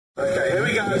Okay, here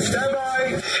we go. Stand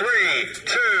by. 3,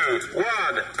 2, 1,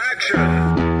 action.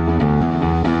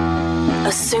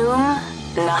 Assume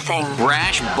nothing.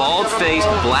 Brash, bald-faced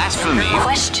blasphemy.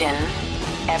 Question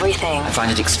everything. I find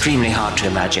it extremely hard to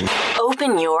imagine.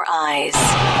 Open your eyes.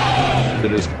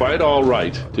 It is quite all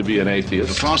right to be an atheist.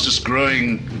 The fastest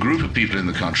growing group of people in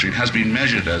the country has been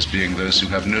measured as being those who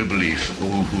have no belief or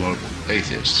who are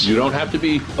atheists. You don't have to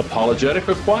be apologetic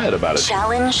or quiet about it.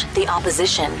 Challenge the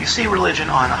opposition. You see religion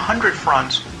on 100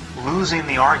 fronts losing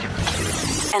the argument.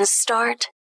 And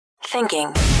start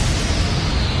thinking.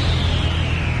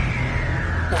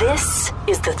 This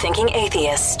is the Thinking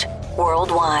Atheist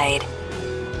worldwide.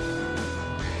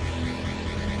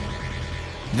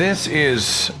 This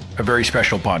is a very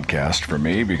special podcast for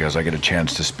me because I get a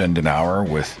chance to spend an hour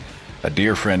with a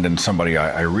dear friend and somebody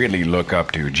I really look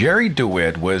up to. Jerry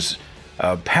Dewitt was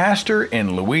a pastor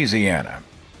in Louisiana.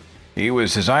 He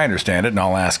was, as I understand it, and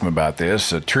I'll ask him about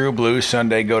this, a true blue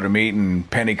Sunday go-to-meeting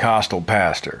Pentecostal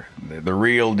pastor, the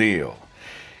real deal.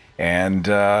 And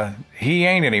he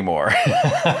ain't anymore.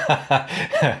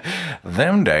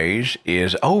 Them days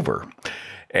is over.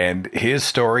 And his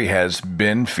story has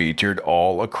been featured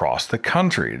all across the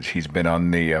country. He's been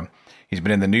in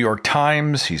the New York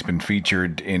Times. He's been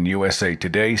featured in USA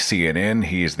Today, CNN.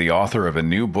 He is the author of a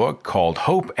new book called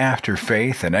Hope After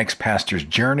Faith, an ex-pastor's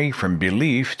journey from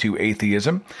belief to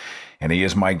atheism. And he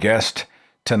is my guest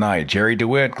tonight. Jerry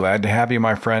Dewitt, glad to have you,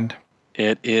 my friend.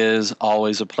 It is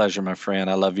always a pleasure, my friend.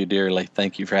 I love you dearly.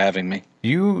 Thank you for having me.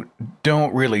 You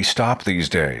don't really stop these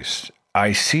days.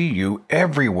 I see you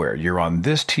everywhere. You're on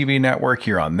this TV network,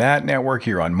 you're on that network,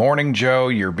 you're on Morning Joe,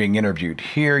 you're being interviewed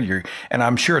here, and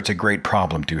I'm sure it's a great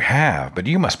problem to have, but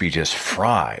you must be just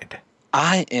fried.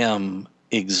 I am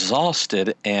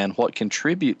exhausted, and what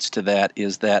contributes to that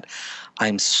is that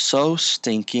I'm so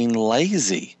stinking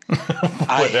lazy.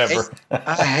 Whatever.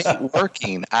 I hate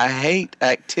working. I hate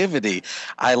activity.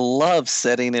 I love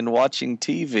sitting and watching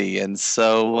TV, and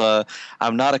so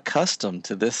I'm not accustomed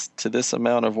to this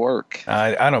amount of work.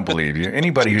 I don't believe you.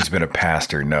 Anybody who's been a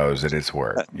pastor knows that it's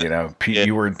work. You know,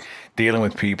 you were dealing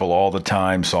with people all the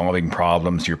time, solving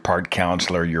problems. You're part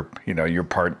counselor. You're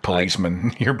part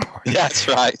policeman. You're part. That's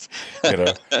right.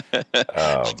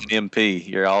 MP. MP.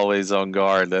 You're always on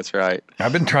guard. That's right.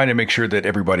 I've been trying to make sure that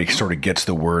everybody sort of gets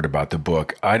the word about the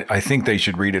book. I think they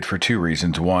should read it for two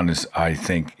reasons. One is I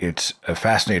think it's a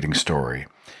fascinating story.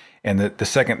 And the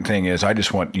second thing is I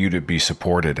just want you to be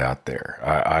supported out there.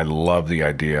 I love the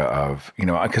idea of,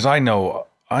 because I know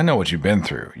what you've been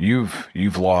through.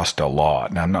 You've lost a lot.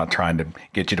 And I'm not trying to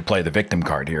get you to play the victim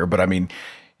card here, but I mean,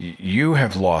 you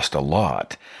have lost a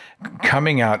lot.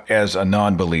 Coming out as a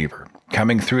non-believer,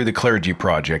 coming through the Clergy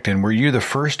Project, and were you the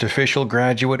first official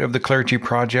graduate of the Clergy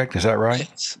Project? Is that right?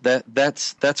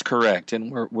 Yes, that's correct,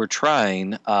 and we're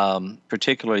trying.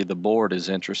 Particularly, the board is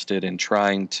interested in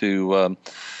trying to,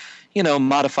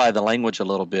 modify the language a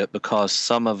little bit because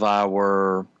some of our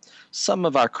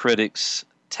critics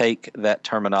take that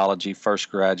terminology, first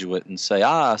graduate, and say,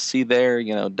 see there,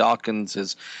 Dawkins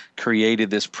has created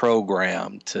this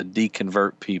program to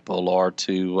deconvert people or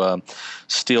to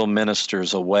steal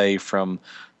ministers away from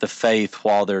the faith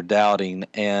while they're doubting.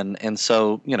 And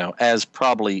so, as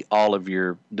probably all of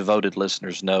your devoted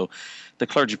listeners know, the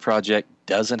Clergy Project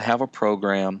doesn't have a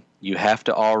program. You have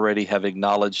to already have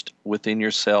acknowledged within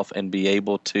yourself and be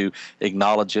able to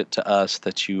acknowledge it to us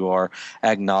that you are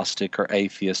agnostic or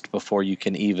atheist before you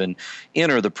can even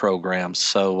enter the program.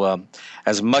 So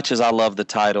as much as I love the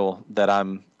title that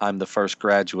I'm the first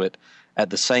graduate,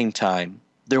 at the same time,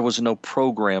 there was no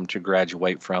program to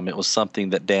graduate from. It was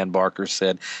something that Dan Barker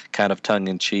said kind of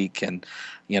tongue-in-cheek, and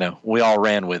we all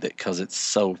ran with it because it's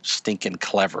so stinking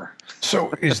clever.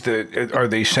 So are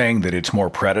they saying that it's more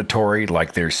predatory,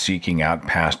 like they're seeking out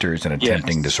pastors and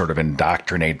attempting to sort of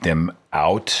indoctrinate them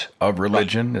out of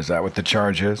religion? Right. Is that what the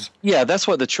charge is? Yeah, that's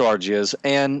what the charge is.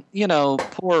 And,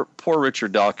 poor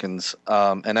Richard Dawkins,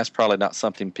 and that's probably not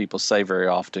something people say very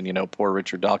often, poor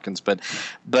Richard Dawkins,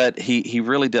 but he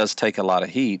really does take a lot of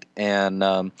heat. And,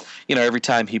 every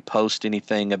time he posts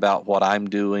anything about what I'm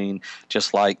doing,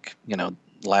 just like,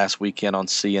 last weekend on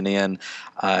CNN,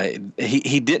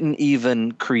 he didn't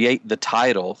even create the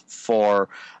title for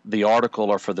the article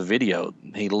or for the video.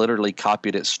 He literally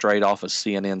copied it straight off of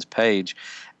CNN's page,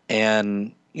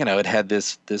 and it had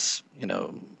this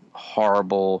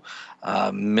horrible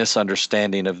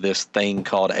misunderstanding of this thing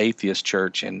called Atheist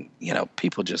Church, and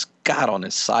people just got on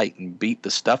his site and beat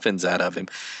the stuffings out of him.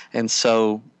 And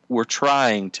so we're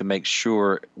trying to make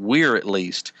sure we're at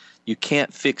least. You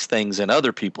can't fix things in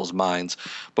other people's minds,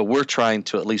 but we're trying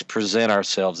to at least present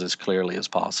ourselves as clearly as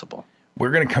possible.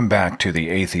 We're going to come back to the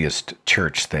atheist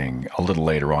church thing a little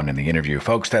later on in the interview.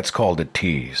 Folks, that's called a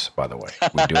tease, by the way.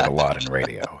 We do it a lot in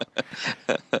radio.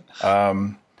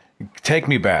 Take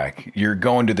me back. You're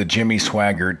going to the Jimmy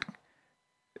Swaggart.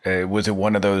 Was it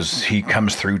one of those he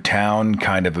comes through town,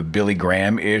 kind of a Billy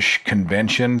Graham-ish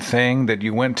convention thing that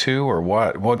you went to, or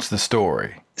what? What's the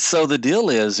story? So the deal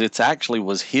is, it's actually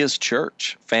was his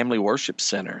church, Family Worship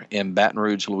Center in Baton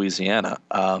Rouge, Louisiana.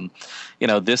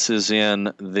 This is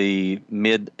in the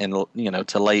mid and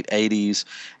to late 80s,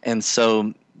 and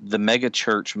so the mega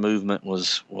church movement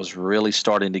was really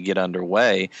starting to get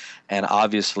underway, and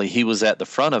obviously he was at the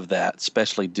front of that,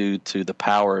 especially due to the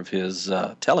power of his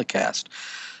telecast.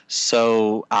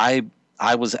 So I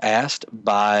was asked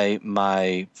by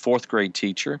my fourth grade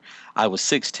teacher. I was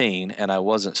 16 and I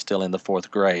wasn't still in the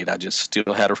fourth grade. I just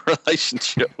still had a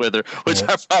relationship with her, which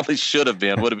I probably should have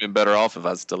been. Would have been better off if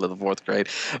I was still in the fourth grade.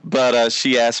 But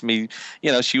she asked me,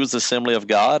 she was Assembly of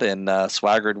God, and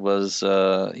Swaggart was,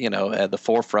 at the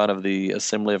forefront of the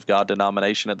Assembly of God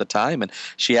denomination at the time. And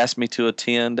she asked me to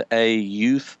attend a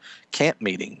youth camp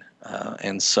meeting.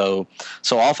 And so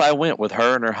off I went with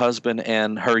her and her husband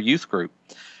and her youth group.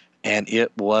 And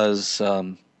it was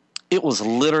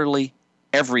literally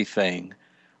everything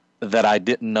that I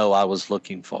didn't know I was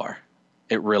looking for.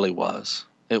 It really was.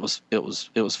 It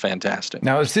was fantastic.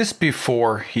 Now, is this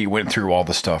before he went through all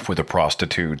the stuff with the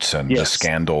prostitutes and the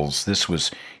scandals?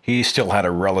 He still had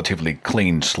a relatively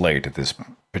clean slate at this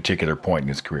particular point in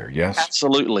his career, yes?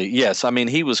 Absolutely, yes. I mean,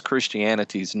 he was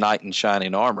Christianity's knight in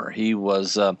shining armor. He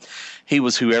was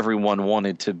who everyone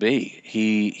wanted to be.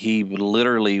 He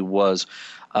literally was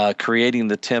creating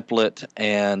the template,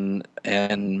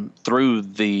 and through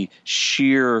the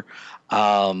sheer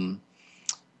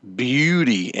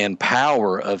beauty and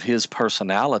power of his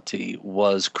personality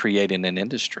was creating an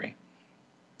industry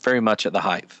very much at the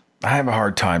height. I have a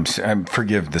hard time,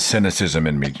 forgive the cynicism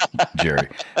in me, Jerry,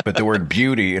 but the word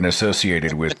beauty and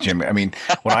associated with Jim, I mean,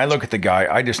 when I look at the guy,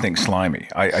 I just think slimy.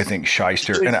 I think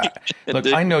shyster. And look,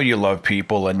 I know you love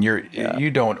people and you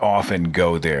don't often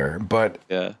go there, but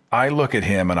I look at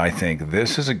him and I think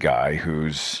this is a guy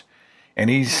and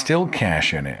he's still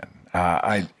cashing in.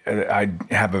 I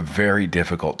have a very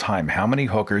difficult time. How many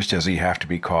hookers does he have to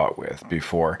be caught with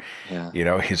before,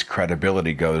 his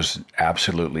credibility goes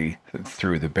absolutely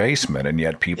through the basement, and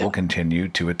yet people continue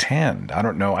to attend? I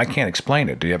don't know. I can't explain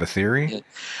it. Do you have a theory?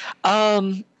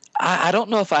 I don't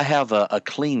know if I have a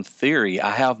clean theory.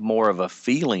 I have more of a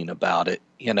feeling about it.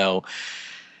 It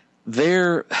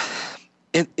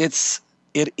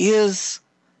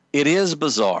is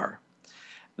bizarre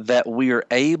that we are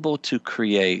able to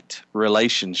create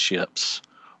relationships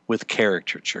with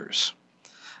caricatures.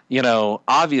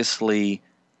 Obviously,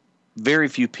 very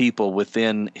few people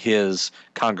within his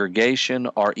congregation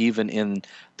or even in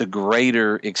the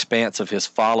greater expanse of his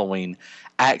following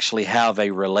actually have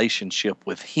a relationship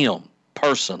with him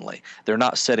personally. They're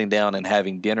not sitting down and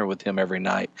having dinner with him every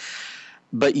night.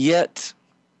 But yet,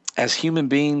 as human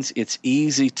beings, it's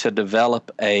easy to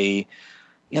develop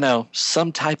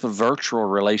some type of virtual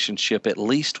relationship, at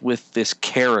least with this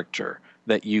character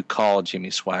that you call Jimmy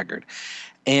Swaggart.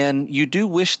 And you do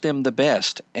wish them the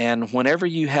best. And whenever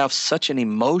you have such an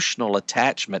emotional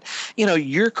attachment,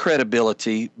 your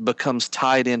credibility becomes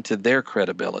tied into their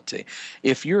credibility.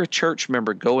 If you're a church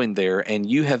member going there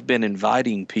and you have been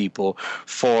inviting people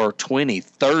for 20,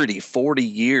 30, 40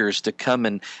 years to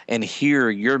come and hear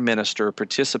your minister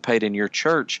participate in your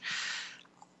church,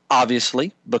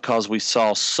 obviously, because we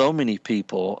saw so many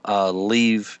people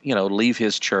leave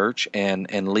his church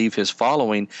and leave his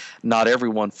following, not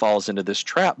everyone falls into this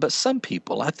trap, but some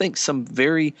people, I think some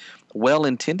very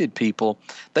well-intended people,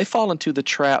 they fall into the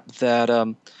trap that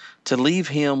to leave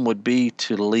him would be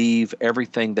to leave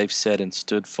everything they've said and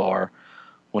stood for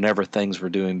whenever things were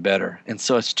doing better. And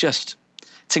so it's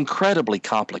incredibly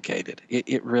complicated.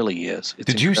 It really is.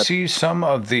 Did you see some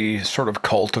of the sort of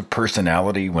cult of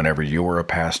personality whenever you were a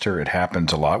pastor? It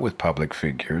happens a lot with public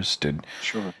figures. Did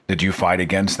you fight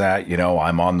against that?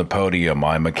 I'm on the podium,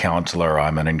 I'm a counselor,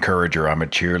 I'm an encourager, I'm a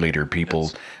cheerleader.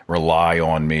 People rely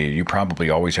on me. You probably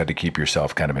always had to keep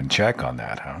yourself kind of in check on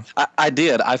that, huh? I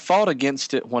did. I fought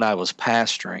against it when I was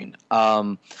pastoring.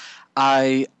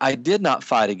 I did not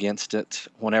fight against it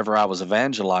whenever I was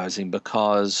evangelizing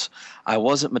because I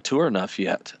wasn't mature enough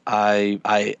yet.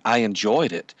 I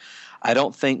enjoyed it. I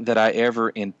don't think that I ever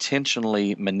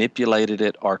intentionally manipulated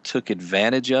it or took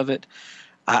advantage of it.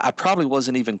 I probably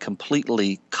wasn't even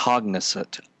completely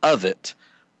cognizant of it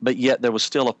but yet there was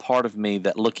still a part of me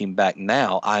that, looking back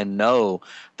now, I know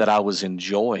that I was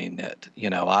enjoying it.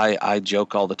 I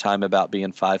joke all the time about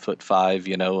being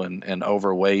 5'5", and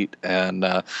overweight, and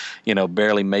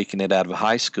barely making it out of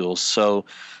high school. So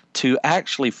to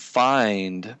actually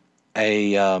find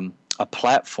a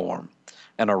platform,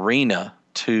 an arena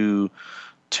to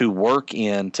work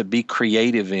in, to be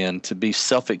creative in, to be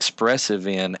self-expressive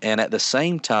in, and at the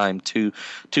same time to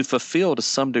fulfill to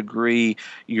some degree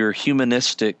your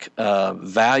humanistic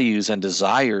values and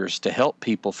desires to help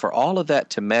people, for all of that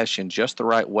to mesh in just the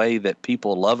right way that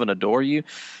people love and adore you,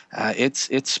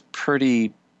 it's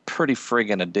pretty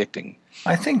friggin' addicting.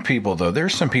 I think people, though,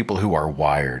 there's some people who are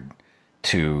wired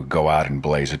to go out and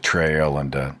blaze a trail.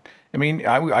 And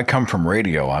I come from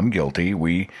radio. I'm guilty.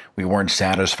 We weren't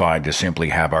satisfied to simply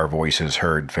have our voices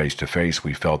heard face to face.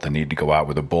 We felt the need to go out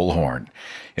with a bullhorn.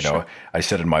 Sure. I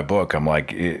said in my book, I'm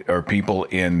like, are people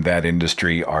in that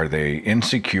industry, are they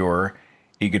insecure,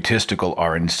 egotistical,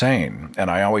 or insane?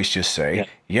 And I always just say,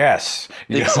 yes.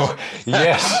 Yes.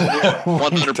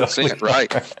 100%.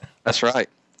 Right. That's right.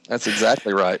 That's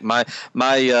exactly right. My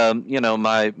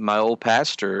old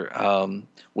pastor,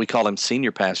 we call him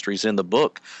senior pastor. He's in the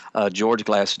book, George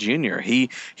Glass Jr. He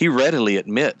readily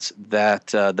admits that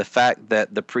the fact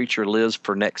that the preacher lives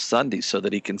for next Sunday so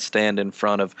that he can stand in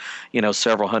front of,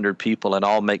 several hundred people and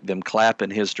all make them clap in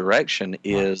his direction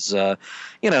is,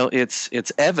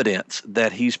 it's evidence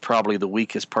that he's probably the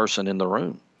weakest person in the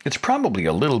room. It's probably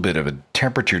a little bit of a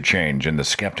temperature change in the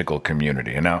skeptical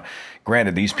community. And now,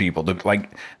 granted, these people, like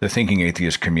the Thinking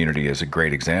Atheist community is a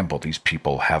great example. These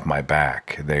people have my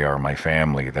back. They are my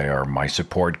family. They are my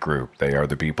support group. They are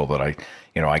the people that I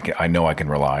know I can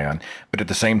rely on. But at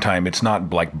the same time, it's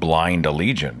not like blind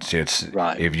allegiance. It's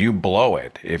right. If you blow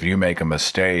it, if you make a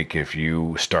mistake, if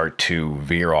you start to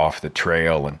veer off the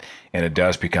trail and it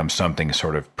does become something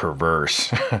sort of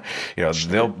perverse,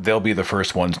 sure. they'll be the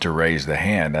first ones to raise the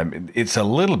hand. I mean, it's a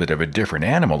little bit of a different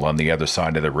animal on the other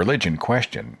side of the religion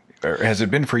question. Has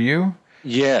it been for you?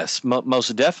 Yes,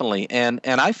 most definitely, and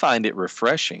I find it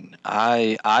refreshing.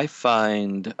 I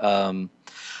find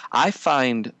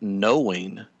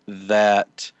knowing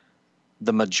that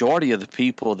the majority of the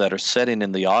people that are sitting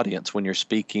in the audience when you're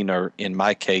speaking, or in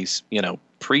my case,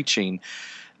 preaching,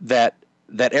 that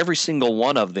every single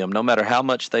one of them, no matter how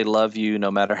much they love you, no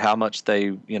matter how much they,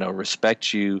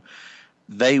 respect you,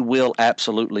 they will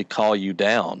absolutely call you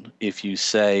down if you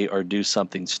say or do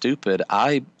something stupid.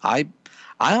 I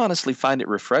honestly find it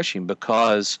refreshing,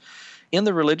 because in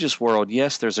the religious world,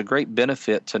 yes, there's a great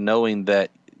benefit to knowing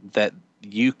that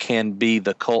you can be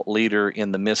the cult leader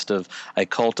in the midst of a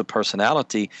cult of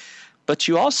personality. But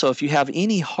you also, if you have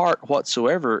any heart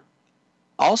whatsoever,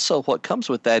 also what comes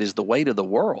with that is the weight of the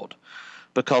world.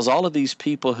 Because all of these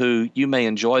people who you may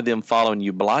enjoy them following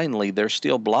you blindly, they're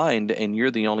still blind, and you're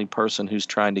the only person who's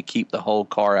trying to keep the whole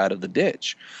car out of the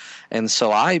ditch. And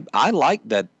so I like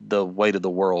that the weight of the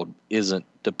world isn't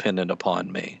dependent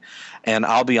upon me. And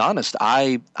I'll be honest,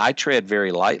 I tread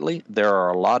very lightly. There are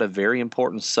a lot of very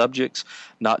important subjects,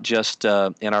 not just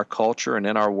in our culture and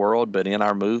in our world, but in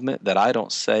our movement, that I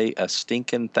don't say a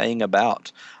stinking thing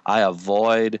about. I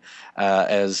avoid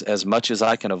as much as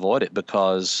I can avoid it,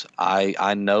 because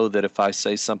I know that if I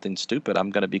say something stupid,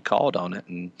 I'm going to be called on it,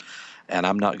 and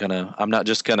I'm not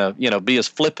just gonna be as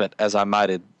flippant as I might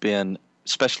have been,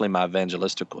 especially in my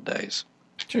evangelistical days.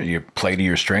 Sure, you play to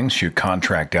your strengths, you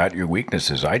contract out your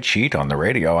weaknesses. I cheat on the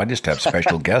radio. I just have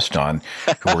special guests on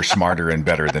who are smarter and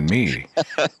better than me.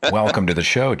 Welcome to the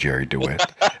show, Jerry Dewitt.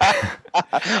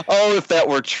 Oh, if that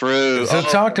were true. So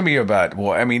talk to me about,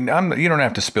 you don't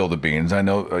have to spill the beans. I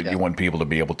know you want people to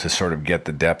be able to sort of get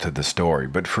the depth of the story.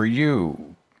 But for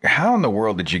you, how in the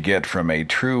world did you get from a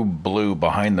true blue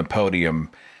behind the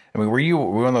podium? I mean, were you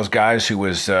one of those guys who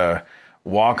was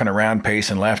walking around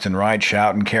pacing left and right,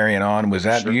 shouting, carrying on? Was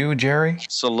that Sure. you, Jerry?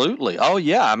 Absolutely. Oh,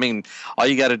 yeah. I mean, all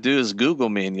you got to do is Google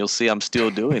me and you'll see I'm still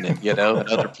doing it, in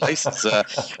other places.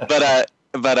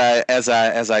 But as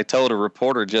I told a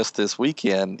reporter just this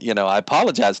weekend, I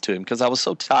apologized to him because I was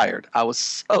so tired.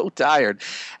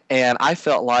 And I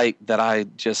felt like that I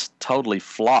just totally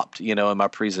flopped, in my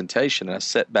presentation. And I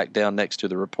sat back down next to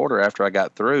the reporter after I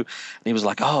got through, and he was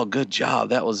like, "Oh, good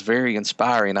job. That was very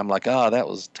inspiring." I'm like, "Oh, that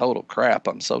was total crap.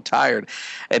 I'm so tired."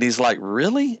 And he's like,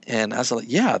 "Really?" And I was like,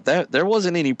 "Yeah, there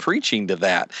wasn't any preaching to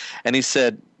that." And he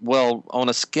said, well, on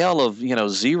a scale of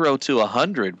 0 to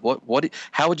 100,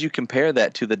 how would you compare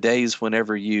that to the days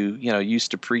whenever you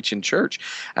used to preach in church?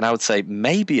 And I would say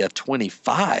maybe a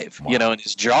 25. Wow. And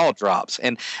his jaw drops.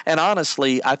 And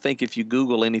honestly, I think if you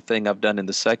Google anything I've done in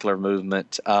the secular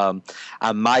movement,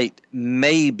 I might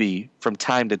maybe from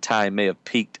time to time may have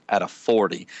peaked at a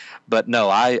 40. But no,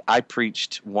 I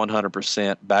preached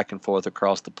 100% back and forth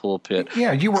across the pulpit.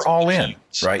 Yeah, you were all in,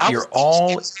 right? You're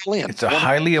all in. It's a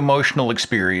highly emotional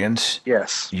experience.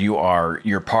 Yes.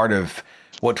 You're part of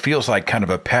what feels like kind of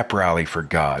a pep rally for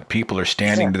God. People are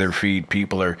standing to their feet.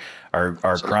 People are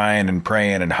crying and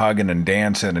praying and hugging and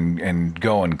dancing and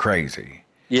going crazy.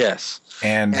 Yes.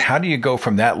 And how do you go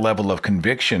from that level of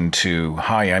conviction to,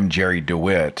 hi, I'm Jerry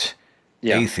Dewitt,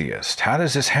 atheist? How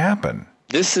does this happen?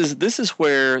 This is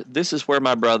where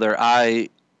my brother, I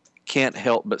can't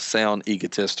help but sound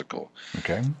egotistical.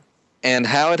 Okay. And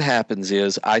how it happens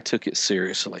is I took it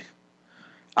seriously.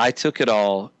 I took it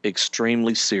all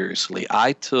extremely seriously.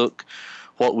 I took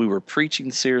what we were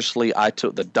preaching seriously. I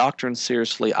took the doctrine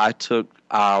seriously. I took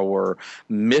our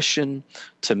mission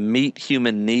to meet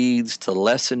human needs, to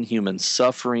lessen human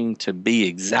suffering, to be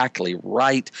exactly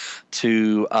right,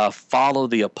 to follow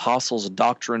the apostles'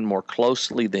 doctrine more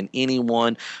closely than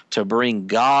anyone, to bring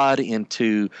God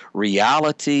into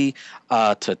reality,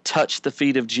 to touch the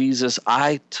feet of Jesus.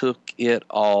 I took it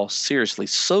all seriously,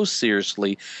 so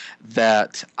seriously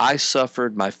that I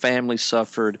suffered, my family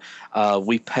suffered.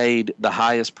 We paid the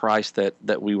highest price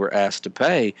that we were asked to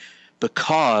pay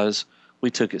because we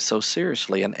took it so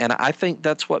seriously. And I think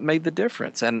that's what made the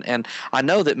difference. And I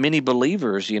know that many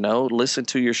believers, listen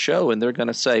to your show and they're going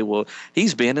to say, well,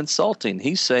 he's being insulting.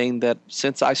 He's saying that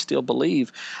since I still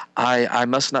believe, I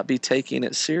must not be taking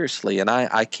it seriously. And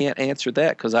I can't answer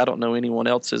that because I don't know anyone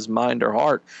else's mind or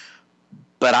heart.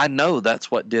 But I know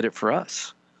that's what did it for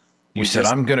us. You said,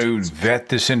 I'm going to vet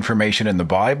this information in the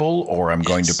Bible, or I'm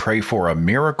going to pray for a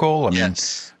miracle. I mean,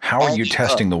 how are you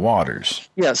testing the waters?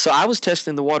 Yeah, so I was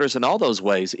testing the waters in all those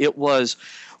ways. It was,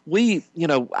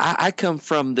 I come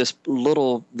from this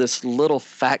little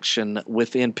faction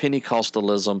within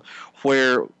Pentecostalism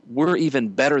where we're even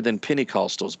better than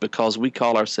Pentecostals because we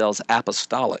call ourselves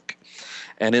apostolic.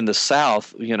 And in the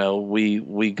South,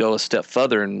 we go a step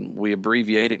further and we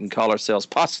abbreviate it and call ourselves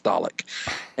apostolic.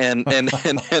 And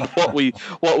what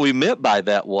we meant by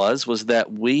that was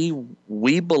that we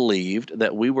believed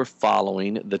that we were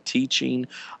following the teaching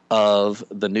of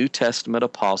the New Testament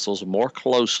apostles more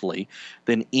closely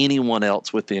than anyone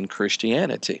else within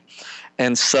Christianity.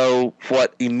 And so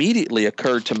what immediately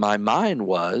occurred to my mind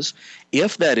was,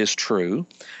 if that is true,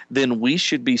 then we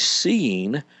should be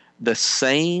seeing the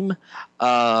same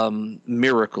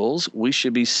miracles. We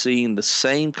should be seeing the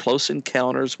same close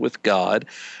encounters with God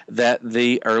that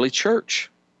the early church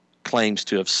claims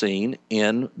to have seen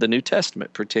in the New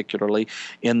Testament, particularly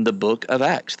in the book of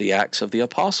Acts, the Acts of the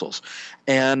Apostles.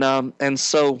 And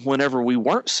so whenever we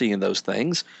weren't seeing those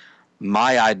things,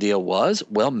 my idea was,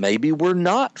 well, maybe we're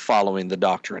not following the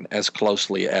doctrine as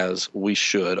closely as we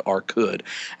should or could.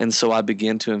 And so I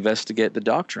began to investigate the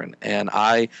doctrine. And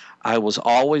I was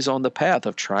always on the path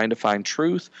of trying to find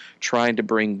truth, trying to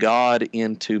bring God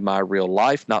into my real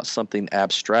life, not something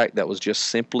abstract that was just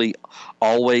simply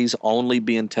always only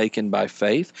being taken by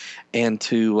faith, and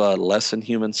to lessen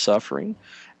human suffering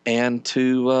and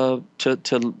to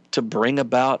bring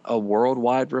about a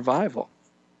worldwide revival.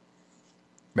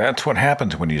 That's what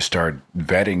happens when you start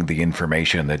vetting the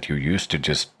information that you used to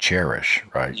just cherish,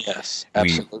 right? Yes,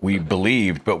 absolutely. We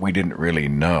believed, but we didn't really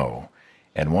know.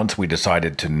 And once we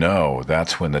decided to know,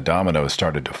 that's when the dominoes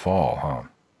started to fall, huh?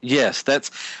 Yes, that's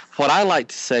what I like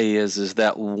to say is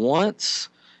that once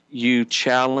you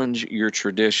challenge your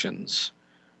traditions,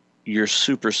 your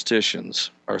superstitions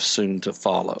are soon to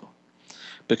follow.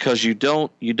 Because you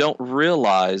don't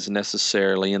realize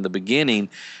necessarily in the beginning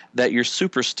that your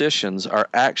superstitions are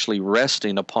actually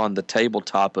resting upon the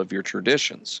tabletop of your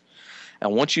traditions.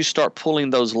 And once you start pulling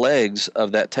those legs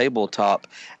of that tabletop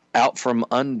out from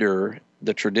under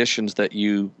the traditions that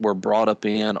you were brought up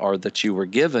in or that you were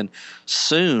given,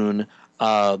 soon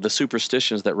the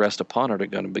superstitions that rest upon it are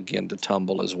going to begin to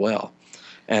tumble as well.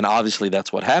 And obviously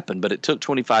that's what happened. But it took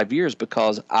 25 years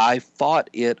because I fought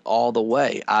it all the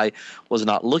way. I was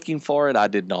not looking for it. I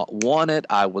did not want it.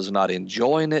 I was not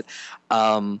enjoying it.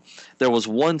 There was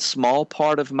one small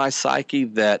part of my psyche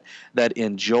that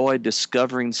enjoyed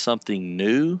discovering something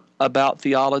new about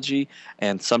theology.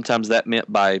 And sometimes that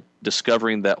meant by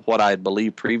discovering that what I had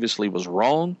believed previously was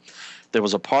wrong. There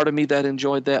was a part of me that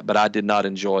enjoyed that, but I did not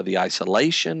enjoy the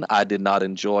isolation. I did not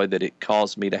enjoy that it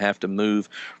caused me to have to move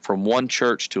from one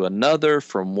church to another,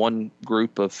 from one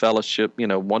group of fellowship,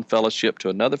 one fellowship to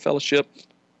another fellowship.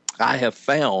 I have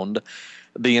found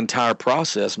the entire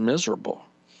process miserable.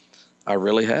 I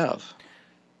really have.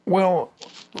 Well,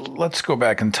 let's go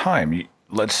back in time.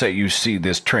 Let's say you see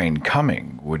this train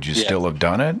coming. Would you still have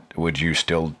done it? Would you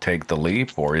still take the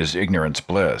leap, or is ignorance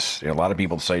bliss? A lot of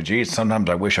people say, geez, sometimes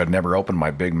I wish I'd never opened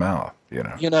my big mouth,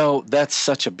 That's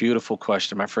such a beautiful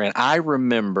question, my friend. I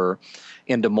remember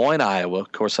in Des Moines, Iowa,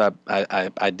 of course,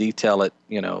 I detail it,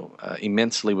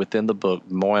 immensely within the book.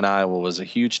 Des Moines, Iowa was a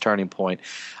huge turning point.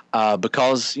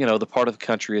 Because, the part of the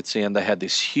country it's in, they had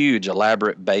this huge,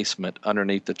 elaborate basement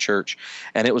underneath the church,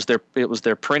 and it was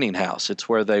their printing house. It's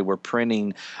where they were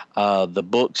printing the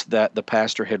books that the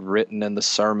pastor had written and the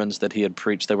sermons that he had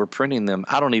preached. They were printing them,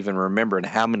 I don't even remember in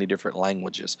how many different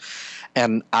languages.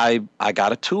 And I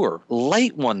got a tour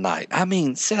late one night. I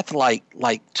mean, Seth, like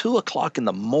 2:00 in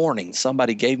the morning,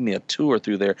 somebody gave me a tour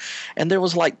through there, and there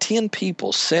was like 10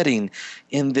 people sitting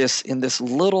in this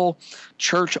little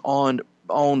church-owned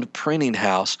printing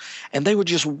house, and they were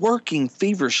just working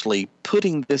feverishly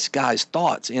putting this guy's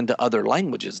thoughts into other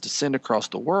languages to send across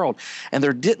the world. And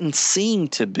there didn't seem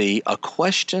to be a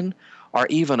question or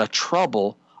even a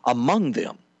trouble among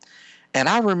them. And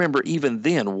I remember even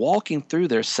then walking through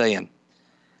there saying,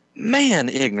 man,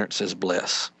 ignorance is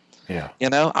bliss. Yeah.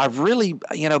 I really,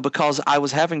 because I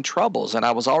was having troubles, and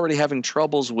I was already having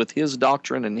troubles with his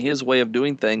doctrine and his way of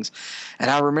doing things. And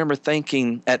I remember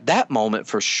thinking at that moment,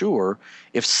 for sure,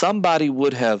 if somebody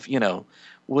would have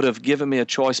given me a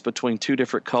choice between two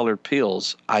different colored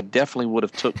pills, I definitely would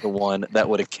have took the one that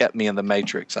would have kept me in the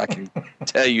matrix. I can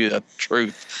tell you the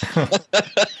truth.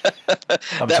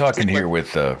 I'm talking here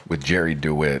with Jerry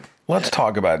Dewitt. Let's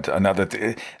talk about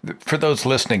another for those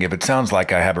listening, if it sounds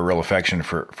like I have a real affection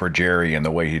for Jerry and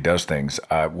the way he does things,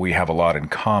 we have a lot in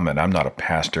common. I'm not a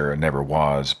pastor, I never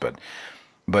was, but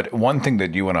one thing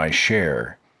that you and I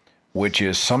share, which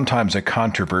is sometimes a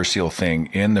controversial thing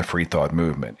in the free thought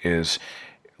movement, is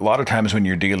a lot of times when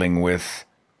you're dealing with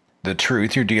the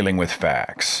truth, you're dealing with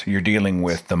facts, you're dealing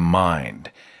with the mind.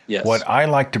 Yes. What I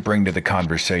like to bring to the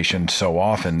conversation so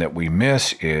often that we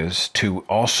miss is to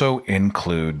also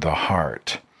include the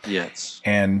heart. Yes.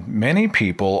 And many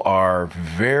people are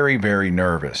very, very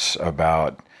nervous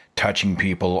about touching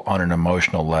people on an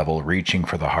emotional level, reaching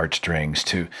for the heartstrings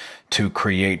to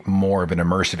create more of an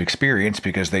immersive experience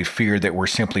because they fear that we're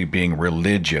simply being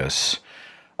religious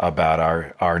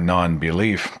about our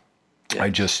non-belief. Yeah. I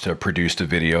just produced a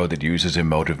video that uses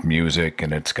emotive music,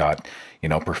 and it's got,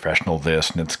 professional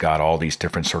this, and it's got all these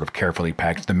different sort of carefully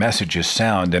packaged. The message is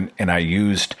sound, and I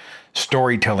used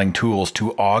storytelling tools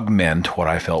to augment what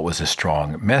I felt was a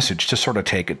strong message, to sort of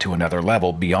take it to another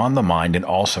level beyond the mind and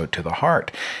also to the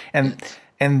heart. And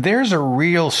there's a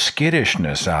real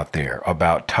skittishness out there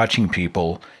about touching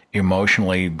people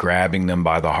emotionally, grabbing them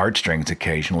by the heartstrings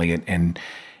occasionally, and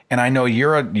I know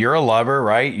you're a lover,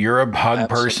 right? You're a hug Absolutely.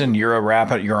 person. You're a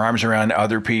wrap your arms around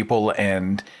other people,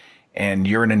 and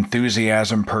you're an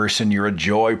enthusiasm person. You're a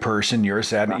joy person. You're a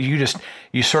sad.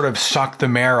 You sort of suck the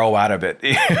marrow out of it.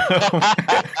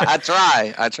 I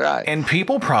try. And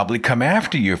people probably come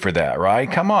after you for that, right?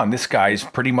 Come on, this guy's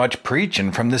pretty much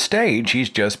preaching from the stage. He's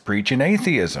just preaching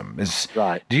atheism.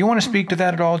 Right. Do you want to speak to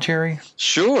that at all, Jerry?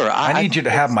 Sure. I need you to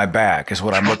have my back is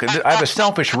what I'm looking. I have a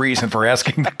selfish reason for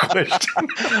asking the question.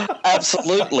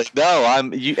 Absolutely.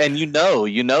 No,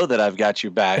 you know that I've got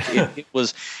your back.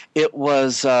 It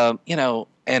was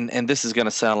and this is going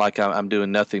to sound like I'm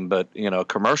doing nothing but, a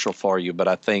commercial for you, but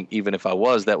I think even if I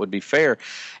was, that would be fair.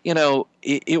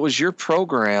 It was your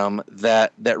program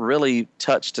that really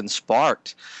touched and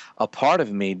sparked a part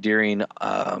of me during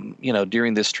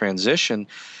this transition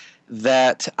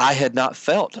that I had not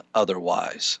felt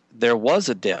otherwise. There was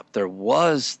a depth. There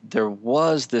was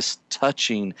this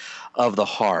touching of the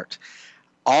heart,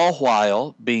 all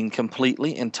while being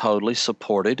completely and totally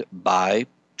supported by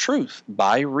truth,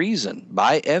 by reason,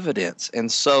 by evidence.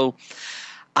 And so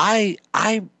I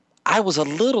was a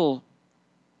little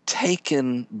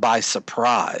taken by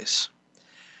surprise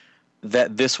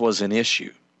that this was an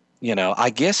issue.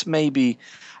 I guess maybe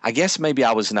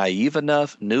I was naive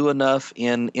enough, knew enough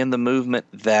in the movement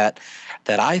that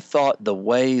I thought the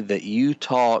way that you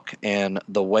talk and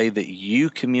the way that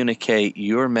you communicate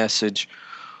your message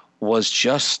was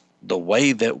just the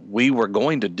way that we were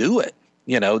going to do it.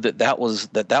 That was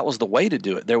the way to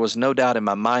do it. There was no doubt in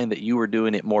my mind that you were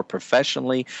doing it more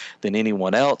professionally than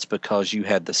anyone else because you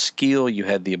had the skill, you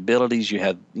had the abilities, you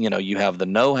have the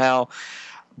know-how.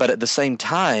 But at the same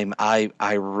time, I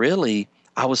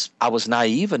I was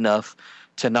naive enough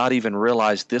to not even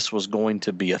realize this was going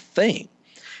to be a thing.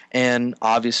 And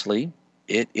obviously,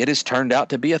 it has turned out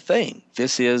to be a thing.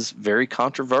 This is very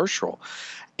controversial.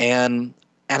 And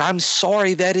I'm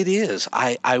sorry that it is.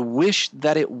 I wish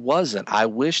that it wasn't. I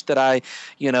wish that I,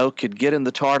 could get in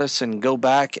the TARDIS and go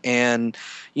back and,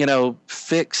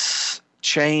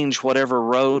 change whatever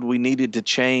road we needed to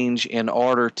change in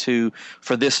order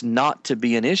for this not to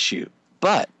be an issue.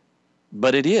 But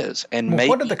it is. And well,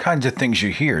 what are the kinds of things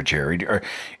you hear, Jerry?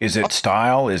 Is it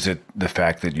style? Is it the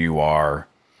fact that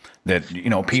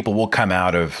people will come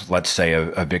out of, let's say,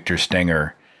 a Victor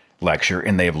Stenger lecture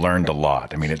and they've learned a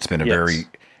lot? I mean, it's been a very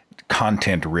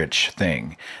content-rich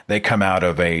thing. They come out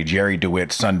of a Jerry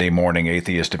Dewitt Sunday morning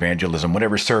atheist evangelism,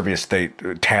 whatever service they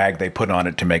put on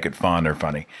it to make it fun or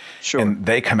funny. Sure. And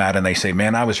they come out and they say,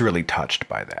 man, I was really touched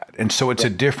by that. And so it's a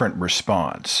different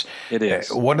response. It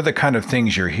is. What are the kind of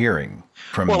things you're hearing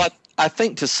from? Well, I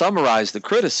think to summarize the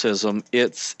criticism,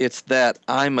 it's that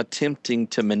I'm attempting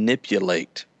to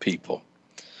manipulate people.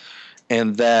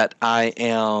 And that I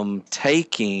am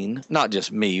taking, not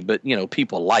just me, but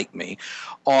people like me,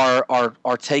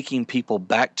 are taking people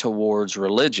back towards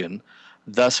religion,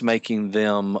 thus making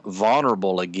them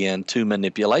vulnerable again to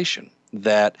manipulation.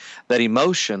 That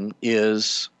emotion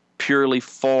is purely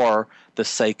for the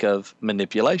sake of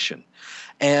manipulation.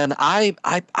 And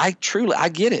I truly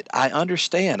get it. I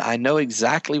understand. I know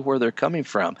exactly where they're coming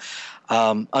from.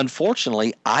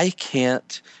 Unfortunately, I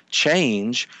can't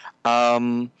change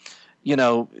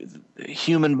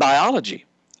human biology.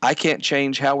 I can't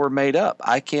change how we're made up.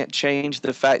 I can't change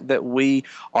the fact that we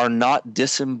are not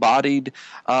disembodied,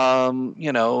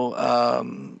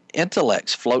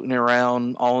 intellects floating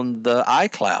around on the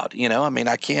iCloud.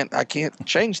 I can't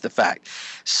change the fact.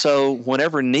 So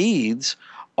whenever needs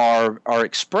are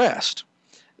expressed,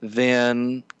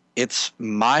 then it's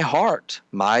my heart,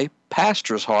 my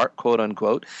pastor's heart, quote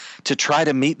unquote, to try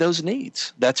to meet those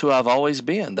needs. That's who I've always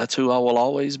been. That's who I will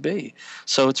always be.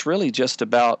 So it's really just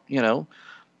about,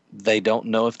 they don't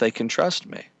know if they can trust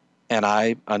me. And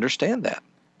I understand that.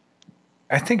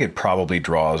 I think it probably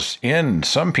draws in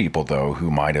some people, though,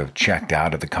 who might have checked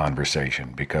out of the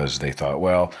conversation because they thought,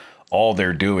 well, all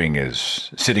they're doing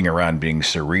is sitting around being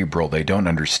cerebral. They don't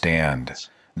understand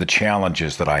the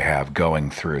challenges that I have going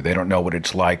through. They don't know what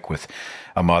it's like with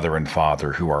a mother and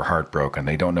father who are heartbroken.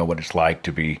 They don't know what it's like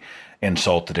to be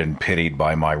insulted and pitied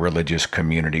by my religious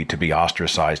community, to be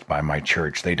ostracized by my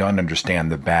church. They don't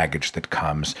understand the baggage that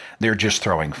comes. They're just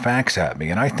throwing facts at me.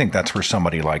 And I think that's where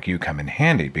somebody like you come in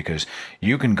handy, because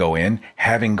you can go in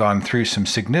having gone through some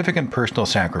significant personal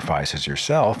sacrifices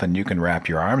yourself, and you can wrap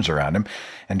your arms around them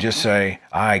and just say,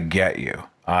 I get you.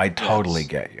 I totally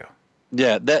get you.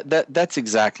 Yeah, that's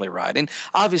exactly right. And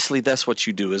obviously that's what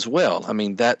you do as well. I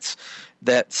mean, that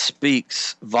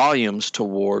speaks volumes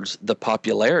towards the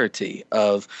popularity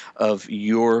of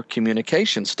your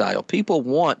communication style. People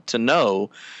want to know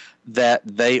that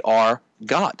they are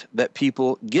got, that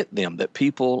people get them, that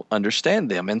people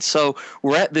understand them. And so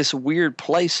we're at this weird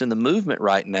place in the movement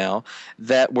right now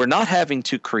that we're not having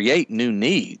to create new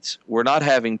needs. We're not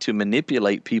having to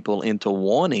manipulate people into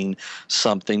wanting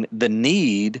something. The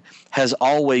need has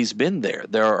always been there.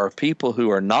 There are people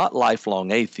who are not lifelong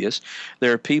atheists.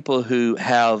 There are people who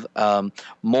have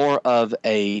more of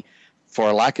a,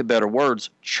 for lack of better words,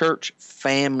 church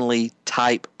family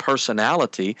type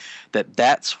personality,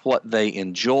 that's what they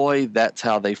enjoy, that's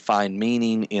how they find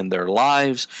meaning in their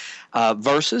lives,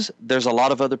 versus there's a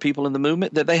lot of other people in the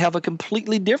movement that they have a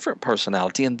completely different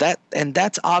personality, and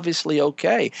that's obviously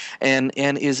okay and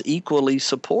is equally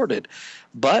supported.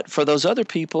 But for those other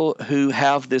people who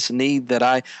have this need that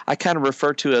I kind of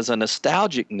refer to as a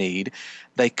nostalgic need,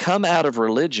 they come out of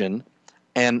religion.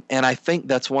 And I think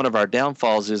that's one of our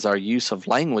downfalls is our use of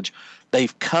language.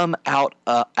 They've come out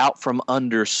from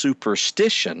under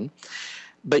superstition,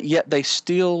 but yet they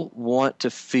still want to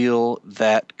feel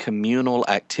that communal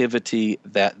activity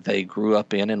that they grew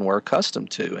up in and were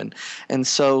accustomed to. And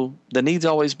so the need's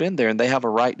always been there, and they have a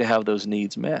right to have those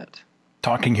needs met.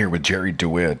 Talking here with Jerry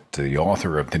Dewitt, the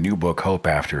author of the new book, Hope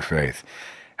After Faith.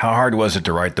 How hard was it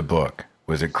to write the book?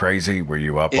 Was it crazy? Were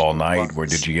you up all night? Or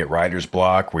did you get writer's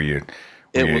block? Were you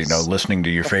listening to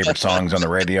your favorite songs on the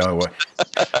radio?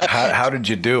 How did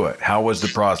you do it? How was the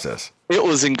process? It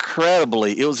was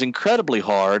incredibly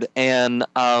hard, and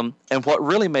what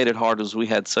really made it hard was we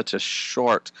had such a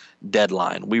short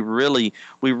deadline. We really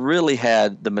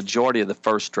had the majority of the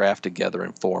first draft together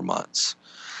in 4 months,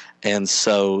 and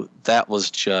so that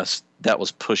was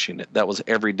pushing it. That was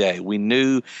every day. We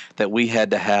knew that we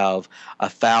had to have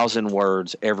 1,000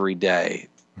 words every day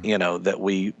that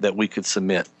we could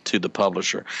submit to the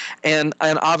publisher. And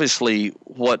obviously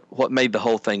what made the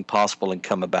whole thing possible and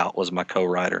come about was my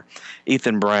co-writer.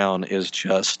 Ethan Brown is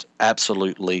just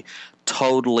absolutely,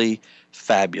 totally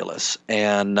fabulous.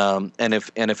 And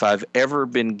if I've ever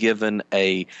been given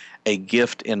a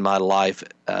gift in my life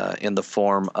in the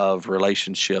form of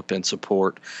relationship and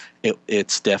support,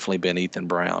 it's definitely been Ethan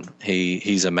Brown.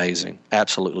 He's amazing,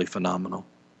 absolutely phenomenal.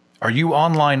 Are you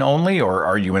online only, or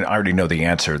are you in? I already know the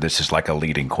answer. This is like a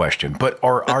leading question, but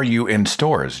are you in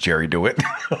stores, Jerry Dewitt?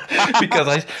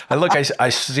 Because I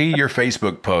see your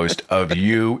Facebook post of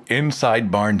you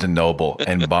inside Barnes and Noble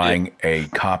and buying a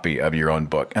copy of your own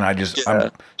book, and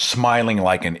I'm smiling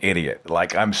like an idiot.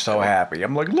 Like, I'm so happy.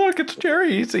 I'm like, look, it's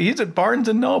Jerry. He's at Barnes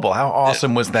and Noble. How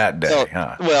awesome was that day?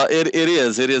 Huh? Well, it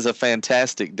is. It is a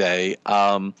fantastic day.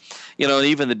 And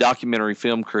even the documentary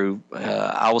film crew,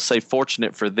 I will say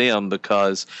fortunate for them,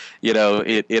 because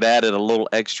it added a little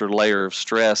extra layer of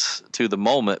stress to the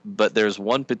moment. But there's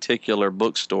one particular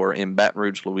bookstore in Baton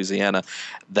Rouge, Louisiana,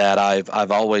 that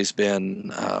I've always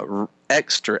been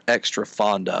extra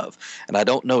fond of, and I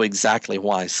don't know exactly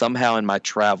why. Somehow in my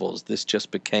travels, this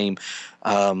just became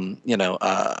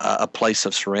a place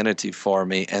of serenity for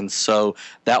me. And so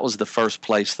that was the first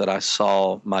place that I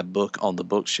saw my book on the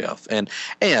bookshelf. And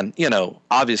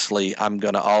obviously I'm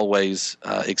going to always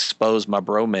expose my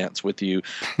bromance with you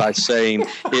by saying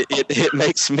it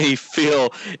makes me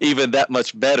feel even that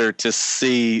much better to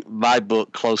see my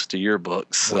book close to your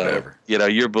books. Whatever.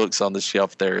 Your book's on the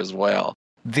shelf there as well.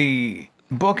 The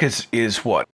book is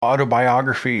what?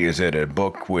 Autobiography? Is it a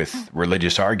book with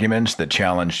religious arguments that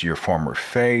challenge your former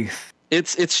faith?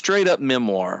 It's straight up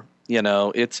memoir.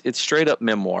 It's straight up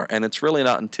memoir, and it's really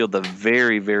not until the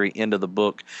very, very end of the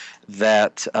book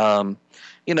that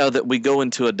that we go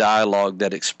into a dialogue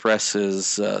that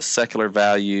expresses secular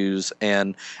values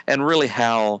and really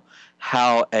how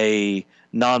a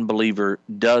non-believer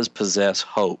does possess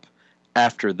hope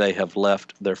after they have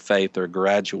left their faith or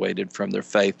graduated from their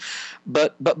faith.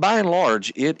 But by and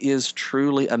large, it is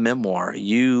truly a memoir.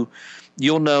 You'll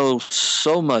know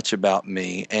so much about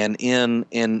me, and in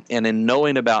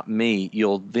knowing about me,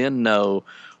 you'll then know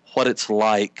what it's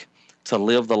like to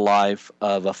live the life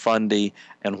of a fundie,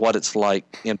 and what it's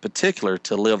like in particular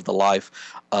to live the life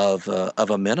of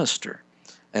a minister.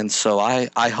 And so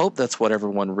I hope that's what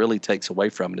everyone really takes away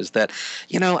from it, is that,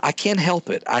 I can't help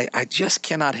it. I just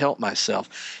cannot help myself.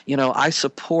 I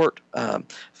support,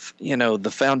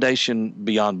 the Foundation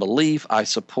Beyond Belief. I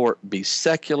support Be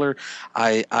Secular.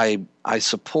 I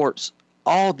support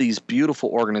all these beautiful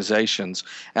organizations,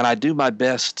 and I do my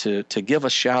best to give a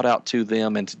shout out to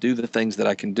them and to do the things that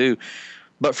I can do.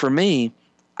 But for me,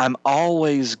 I'm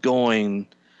always going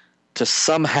to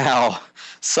somehow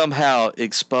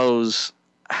expose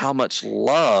how much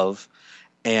love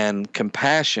and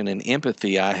compassion and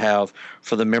empathy I have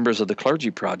for the members of the Clergy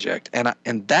Project.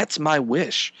 And that's my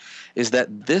wish, is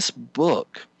that this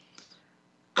book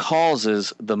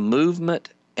causes the movement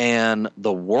and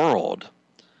the world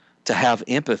to have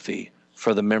empathy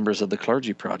for the members of the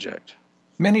Clergy Project.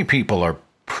 Many people are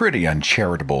pretty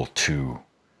uncharitable to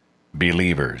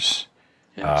believers.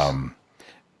 Yes.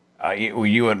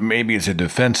 Maybe it's a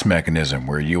defense mechanism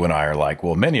where you and I are like,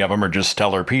 well, many of them are just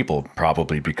stellar people,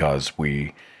 probably because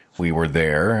we were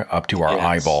there up to our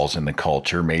eyeballs in the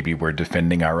culture. Maybe we're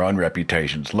defending our own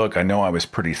reputations. Look, I know I was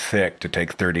pretty thick to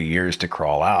take 30 years to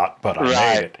crawl out, but I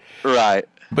made it. Right.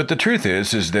 But the truth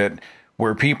is that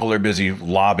where people are busy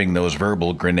lobbing those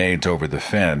verbal grenades over the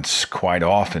fence, quite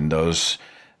often those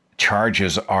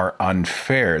charges are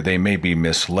unfair. They may be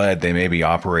misled. They may be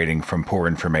operating from poor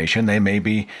information. They may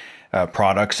be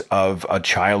products of a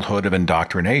childhood of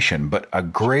indoctrination. But a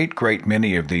great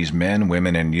many of these men,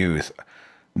 women, and youth,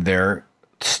 they're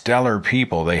stellar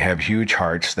people. They have huge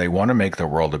hearts. They want to make the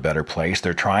world a better place.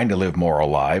 They're trying to live moral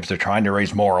lives. They're trying to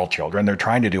raise moral children. They're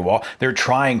trying to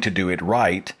do it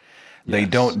right. Yes. They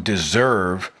don't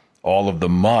deserve all of the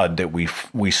mud that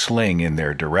we sling in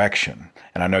their direction.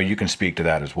 And I know you can speak to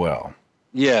that as well.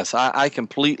 Yes, I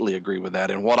completely agree with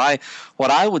that. And what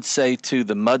I would say to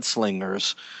the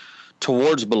mudslingers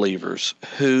towards believers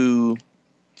who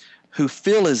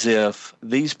feel as if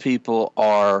these people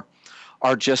are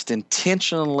just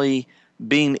intentionally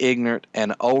being ignorant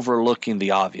and overlooking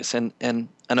the obvious. And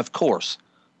of course,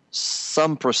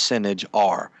 some percentage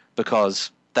are, because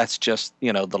that's just,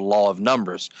 the law of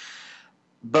numbers.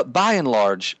 But by and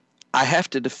large, I have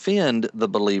to defend the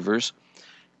believers,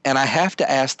 and I have to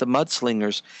ask the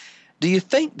mudslingers, do you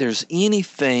think there's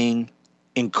anything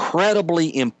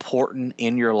incredibly important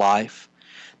in your life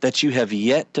that you have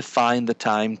yet to find the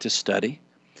time to study?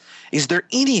 Is there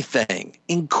anything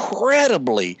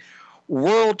incredibly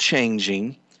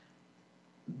world-changing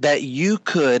that you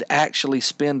could actually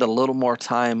spend a little more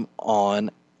time on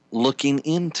looking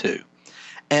into?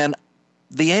 And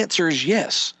the answer is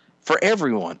yes. For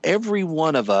everyone, every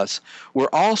one of us, we're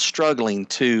all struggling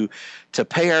to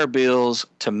pay our bills,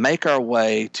 to make our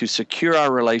way, to secure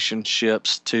our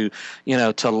relationships, to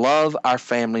love our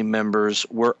family members.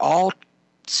 We're all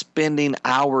spending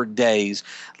our days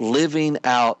living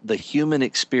out the human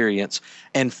experience,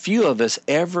 and few of us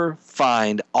ever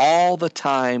find all the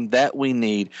time that we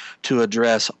need to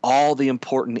address all the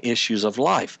important issues of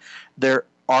life. There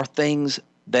are things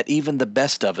that even the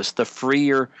best of us, the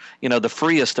freest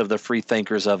of the free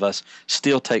thinkers of us,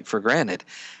 still take for granted.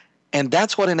 And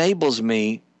that's what enables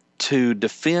me to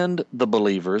defend the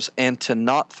believers and to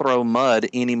not throw mud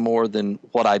any more than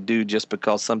what I do, just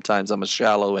because sometimes I'm a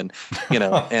shallow and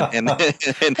offensive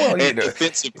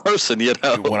person.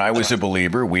 When I was a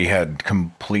believer, we had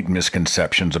complete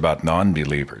misconceptions about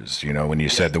non-believers. When you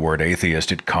said the word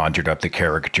atheist, it conjured up the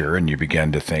caricature, and you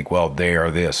began to think, well, they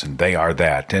are this and they are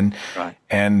that,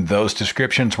 and those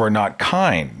descriptions were not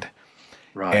kind.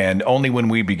 Right. And only when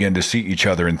we began to see each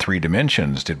other in 3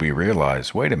 dimensions did we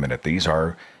realize, wait a minute, these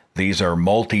are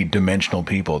multi-dimensional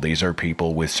people. These are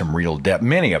people with some real depth,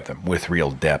 many of them with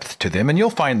real depth to them. And you'll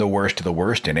find the worst of the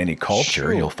worst in any culture.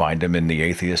 Sure. You'll find them in the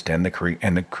atheist and the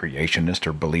creationist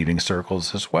or believing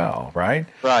circles as well, right?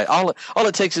 Right. All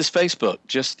it takes is Facebook.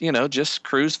 Just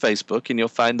cruise Facebook, and you'll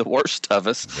find the worst of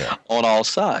us on all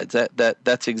sides.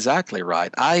 That's exactly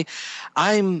right.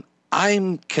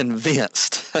 I'm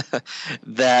convinced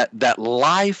that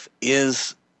life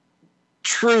is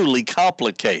truly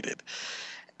complicated.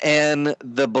 And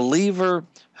the believer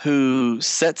who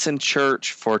sits in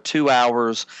church for 2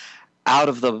 hours out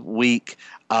of the week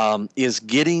is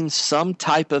getting some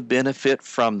type of benefit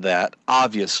from that,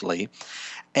 obviously.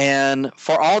 And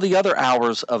for all the other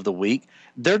hours of the week,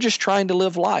 they're just trying to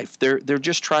live life. They're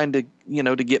just trying to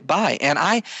to get by. And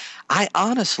I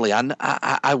honestly,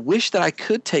 I wish that I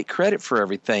could take credit for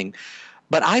everything.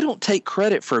 But I don't take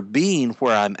credit for being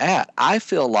where I'm at. I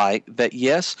feel like that,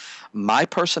 yes, my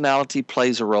personality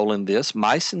plays a role in this.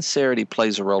 My sincerity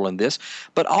plays a role in this.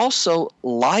 But also,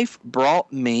 life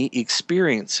brought me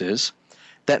experiences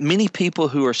that many people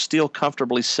who are still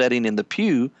comfortably sitting in the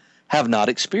pew have not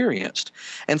experienced.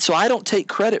 And so I don't take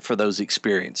credit for those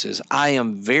experiences. I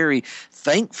am very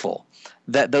thankful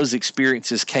that those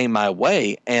experiences came my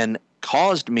way and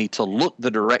caused me to look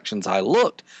the directions I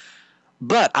looked.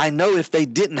 But I know if they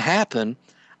didn't happen,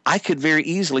 I could very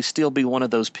easily still be one of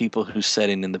those people who's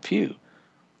sitting in the pew.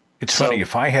 It's funny,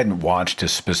 if I hadn't watched a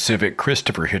specific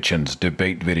Christopher Hitchens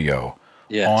debate video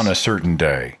on a certain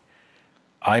day,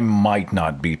 I might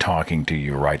not be talking to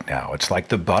you right now. It's like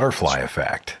the butterfly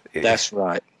effect. That's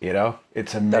right.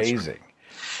 It's amazing.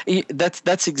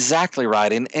 That's exactly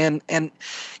right. And when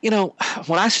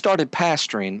I started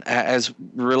pastoring, as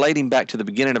relating back to the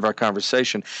beginning of our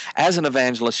conversation, as an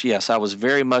evangelist, yes, I was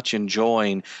very much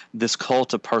enjoying this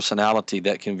cult of personality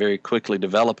that can very quickly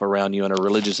develop around you in a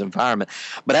religious environment.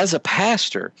 But as a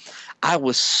pastor, I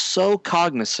was so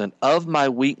cognizant of my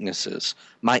weaknesses,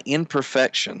 my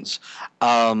imperfections,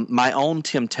 my own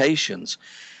temptations.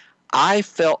 I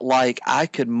felt like I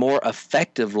could more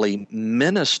effectively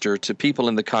minister to people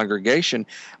in the congregation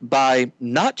by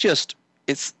not just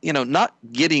not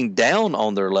getting down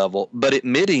on their level, but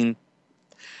admitting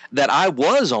that I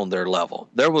was on their level.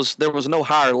 There was no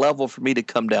higher level for me to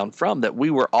come down from, that we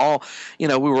were all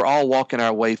walking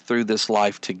our way through this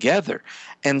life together.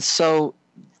 And so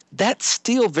that's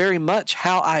still very much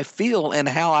how I feel and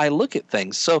how I look at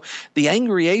things. So the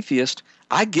angry atheist,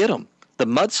 I get them. The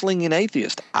mudslinging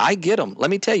atheist, I get them. Let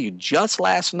me tell you, just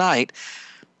last night,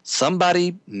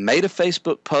 somebody made a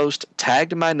Facebook post,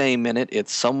 tagged my name in it.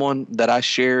 It's someone that I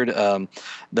shared a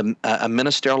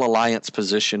ministerial alliance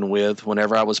position with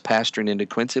whenever I was pastoring into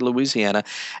Quincy, Louisiana.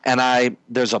 And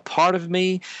there's a part of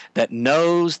me that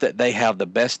knows that they have the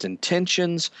best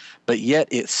intentions, but yet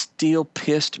it still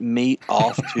pissed me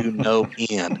off to no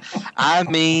end. I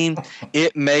mean,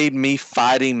 it made me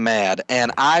fighting mad.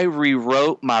 And I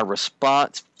rewrote my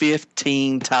response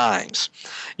 15 times.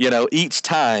 Each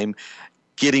time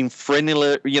getting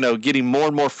friendly, getting more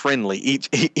and more friendly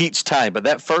each time. But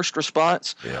that first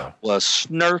response was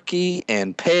snarky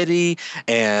and petty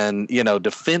and,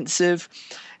 defensive.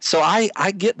 So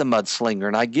I get the mudslinger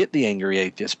and I get the angry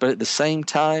atheist, but at the same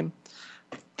time,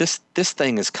 this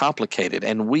thing is complicated,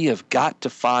 and we've got to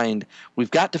find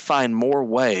more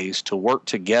ways to work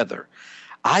together.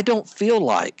 I don't feel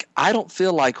like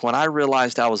when I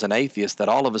realized I was an atheist that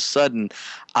all of a sudden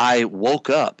I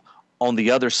woke up on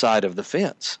the other side of the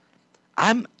fence.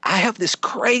 I have this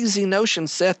crazy notion,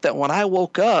 Seth, that when I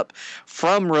woke up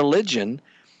from religion,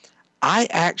 I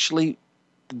actually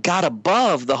got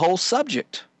above the whole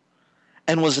subject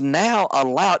and was now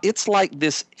allowed. It's like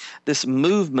this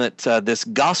movement, this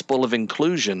gospel of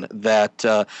inclusion that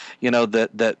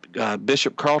that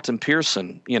Bishop Carlton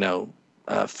Pearson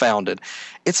founded.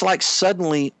 It's like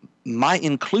suddenly my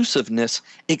inclusiveness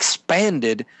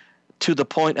expanded to the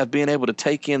point of being able to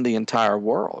take in the entire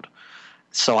world.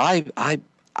 So I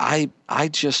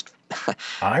just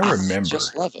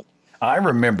love it. I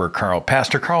remember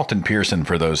Pastor Carlton Pearson,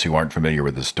 for those who aren't familiar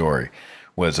with the story,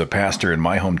 was a pastor in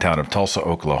my hometown of Tulsa,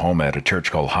 Oklahoma, at a church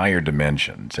called Higher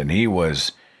Dimensions, and he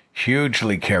was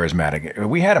hugely charismatic.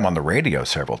 We had him on the radio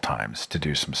several times to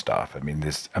do some stuff. I mean,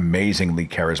 this amazingly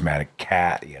charismatic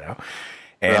cat,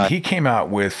 and right. He came out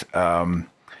with,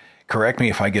 correct me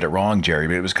if I get it wrong, Jerry,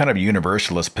 but it was kind of a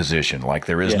universalist position, like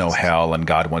there is no hell and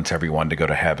God wants everyone to go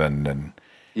to heaven. And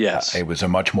yes, it was a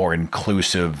much more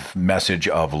inclusive message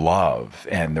of love,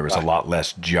 and there was a lot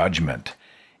less judgment.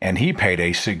 And he paid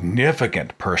a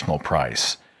significant personal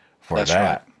price for that.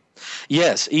 Right.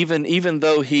 Yes, even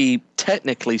though he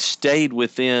technically stayed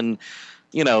within,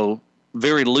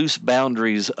 very loose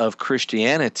boundaries of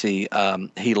Christianity,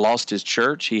 he lost his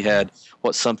church. He had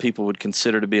what some people would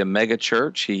consider to be a mega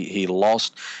church. He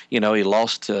lost,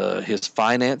 his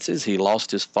finances. He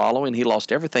lost his following. He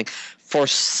lost everything for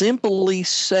simply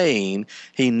saying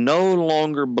he no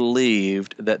longer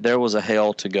believed that there was a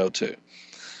hell to go to.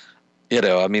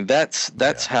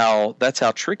 That's how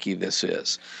tricky this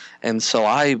is. And so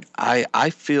I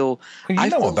feel...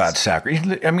 Well, about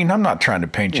sacrifice. I mean, I'm not trying to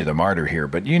paint you the martyr here,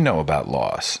 but you know about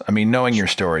loss. I mean, knowing your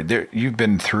story, you've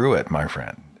been through it, my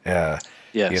friend.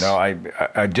 Yes.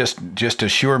 I just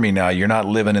assure me now you're not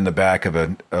living in the back of a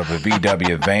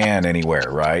VW van anywhere,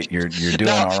 right? You're doing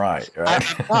all right.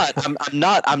 I'm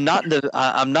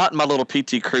not in my little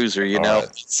PT Cruiser. Right.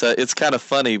 It's kind of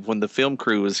funny when the film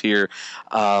crew was here.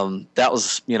 That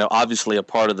was obviously a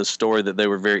part of the story that they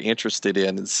were very interested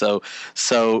in, and so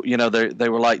they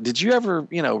were like, did you ever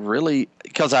really,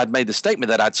 because I'd made the statement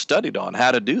that I'd studied on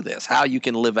how to do this, how you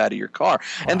can live out of your car,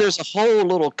 and there's a whole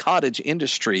little cottage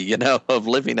industry of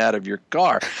living out of your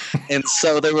car. And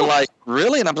so they were like,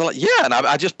 really? And I'm like, yeah. And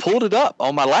I just pulled it up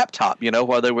on my laptop,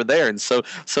 while they were there. And so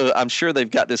I'm sure they've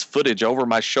got this footage over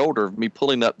my shoulder of me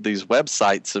pulling up these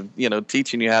websites of,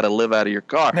 teaching you how to live out of your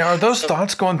car. Now, are those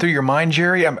thoughts going through your mind,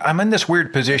 Jerry? I'm in this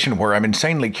weird position where I'm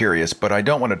insanely curious, but I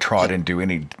don't want to trot into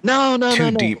any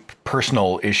too deep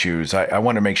personal issues. I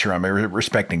want to make sure I'm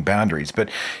respecting boundaries. But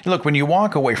look, when you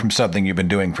walk away from something you've been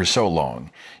doing for so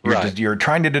long, you're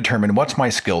trying to determine what's my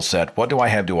skill set, what do I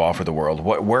have to offer the world,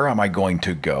 where am I going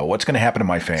to go, what's going to happen to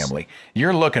my family.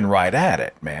 You're looking right at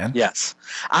it, man. Yes.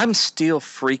 I'm still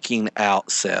freaking out,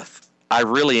 Seth. I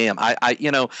really am. I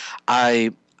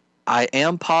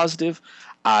am positive.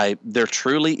 There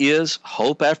truly is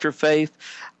hope after faith.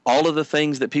 All of the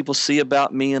things that people see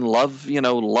about me and love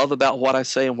about what I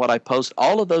say and what I post,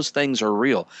 all of those things are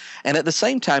real. And at the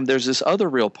same time, there's this other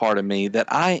real part of me that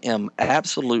I am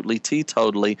absolutely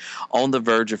teetotally on the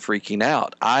verge of freaking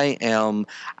out. I'm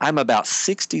about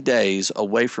 60 days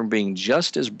away from being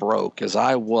just as broke as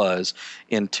I was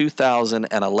in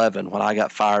 2011 when I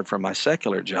got fired from my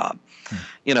secular job.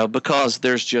 Because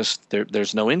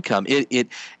there's no income. It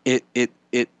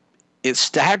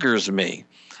staggers me.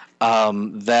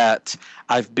 That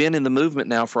I've been in the movement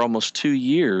now for almost 2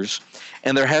 years,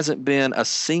 and there hasn't been a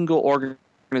single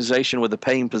organization with a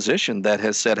paying position that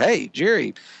has said, hey,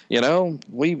 Jerry,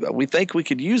 we think we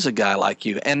could use a guy like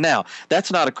you. And now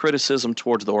that's not a criticism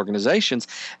towards the organizations.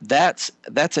 That's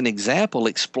an example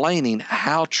explaining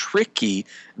how tricky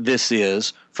this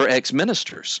is for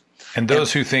ex-ministers. And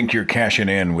those who think you're cashing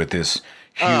in with this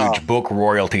huge book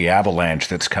royalty avalanche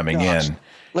that's coming in.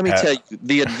 Let me tell you,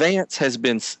 the advance has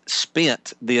been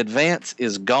spent. The advance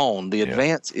is gone. The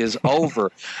advance is over.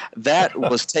 That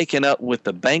was taken up with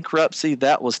the bankruptcy.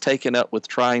 That was taken up with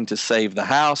trying to save the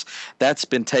house. That's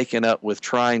been taken up with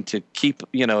trying to keep, a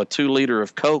 2-liter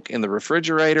of Coke in the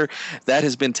refrigerator. That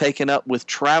has been taken up with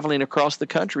traveling across the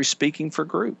country speaking for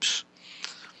groups.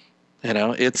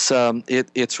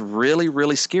 It's really,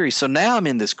 really scary. So now I'm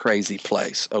in this crazy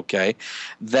place, okay,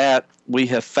 that we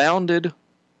have founded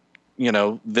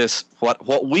this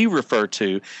what we refer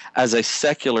to as a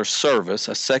secular service,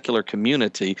 a secular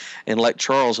community in Lake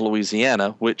Charles,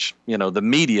 Louisiana, which the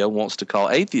media wants to call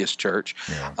Atheist Church.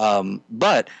 Yeah.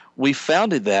 But we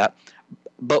founded that,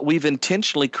 but we've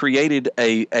intentionally created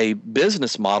a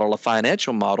business model, a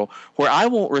financial model, where I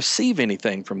won't receive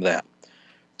anything from that.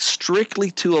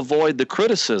 strictly to avoid the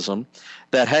criticism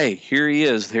that, hey, here he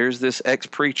is. Here's this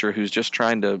ex-preacher who's just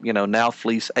trying to, now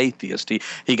fleece atheists.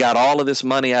 He got all of this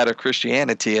money out of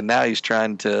Christianity, and now he's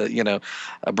trying to,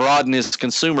 broaden his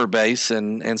consumer base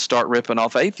and start ripping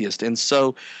off atheists. And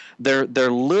so there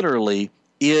literally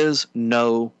is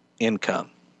no income.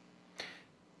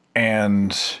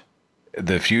 And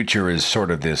the future is sort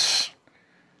of this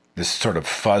sort of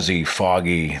fuzzy,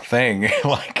 foggy thing.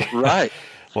 Right.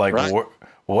 Right.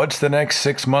 What's the next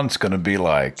 6 months going to be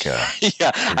like?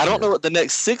 I don't know what the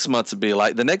next 6 months will be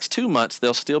like. The next 2 months,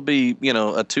 there'll still be,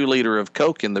 a 2 liter of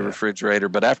Coke in the refrigerator.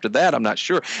 But after that, I'm not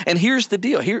sure. And here's the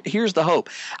deal. Here's the hope.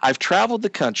 I've traveled the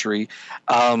country,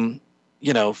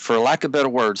 for lack of a better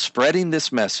word, spreading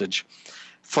this message.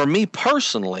 For me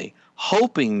personally,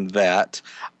 hoping that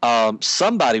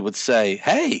somebody would say,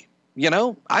 hey,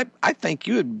 I think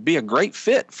you would be a great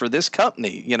fit for this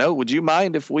company. Would you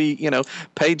mind if we,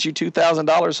 paid you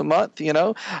 $2,000 a month,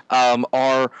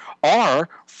 or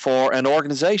for an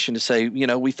organization to say,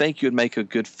 we think you'd make a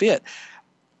good fit.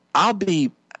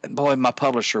 My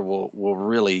publisher will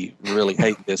really, really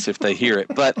hate this if they hear it,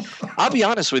 but I'll be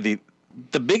honest with you.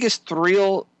 The biggest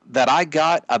thrill that I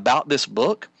got about this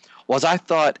book was I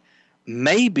thought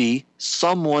maybe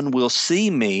someone will see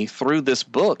me through this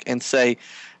book and say,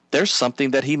 there's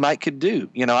something that he could do.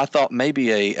 I thought maybe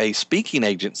a speaking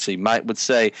agency would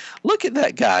say, look at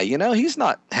that guy. He's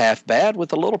not half bad.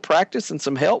 With a little practice and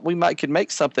some help, we could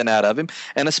make something out of him.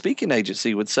 And a speaking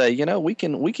agency would say, we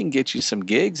can get you some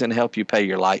gigs and help you pay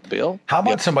your light bill. How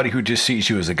about somebody who just sees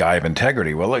you as a guy of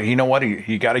integrity? Well, look, you know what?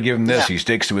 You got to give him this. Yeah. He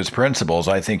sticks to his principles.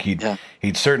 I think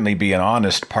he'd certainly be an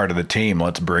honest part of the team.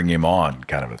 Let's bring him on,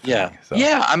 kind of a thing. Yeah. So.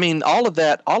 Yeah. I mean, all of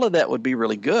that would be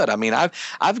really good. I mean,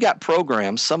 I've got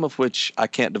programs, some of which I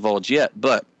can't divulge yet,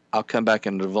 but I'll come back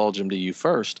and divulge them to you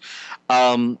first.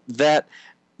 That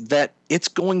it's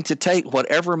going to take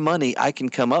whatever money I can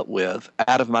come up with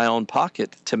out of my own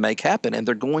pocket to make happen, and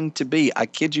they're going to be. I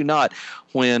kid you not.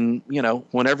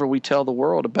 Whenever we tell the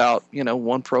world about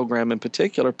one program in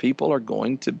particular, people are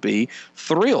going to be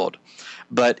thrilled.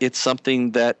 But it's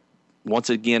something that,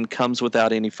 once again, comes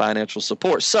without any financial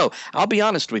support. So I'll be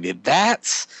honest with you.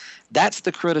 That's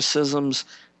the criticisms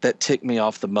that ticked me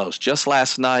off the most. Just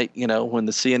last night, when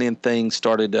the CNN thing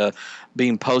started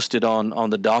being posted on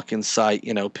the Dawkins site,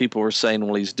 people were saying,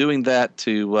 well, he's doing that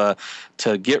to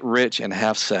get rich and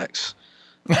have sex.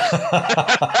 And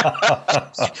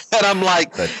I'm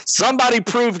like, somebody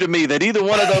prove to me that either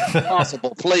one of those is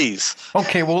possible, please.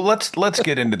 Okay, well, let's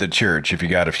get into the church if you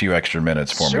got a few extra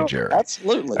minutes for me, Jerry.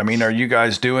 Absolutely. I mean, are you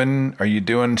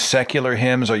doing secular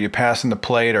hymns? Are you passing the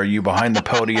plate? Are you behind the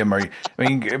podium?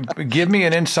 Give me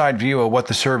an inside view of what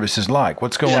the service is like.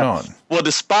 What's going on? Well,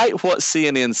 despite what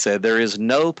CNN said, there is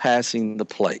no passing the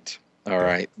plate. All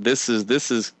right. This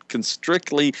is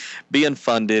strictly being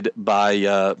funded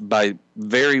by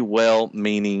very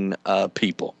well-meaning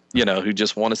people, who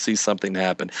just want to see something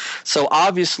happen. So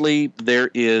obviously there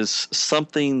is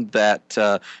something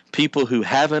that people who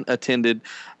haven't attended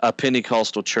a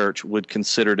Pentecostal church would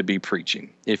consider to be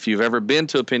preaching. If you've ever been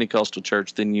to a Pentecostal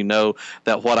church, then you know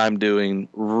that what I'm doing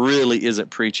really isn't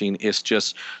preaching. It's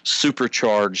just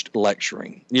supercharged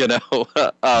lecturing,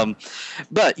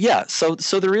 But yeah, so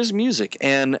there is music,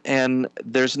 and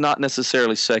there's not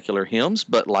necessarily secular hymns,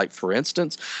 but like, for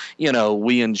instance,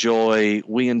 we enjoy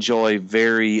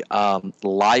very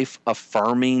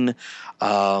life-affirming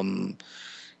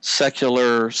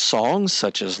secular songs,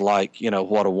 such as What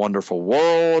a Wonderful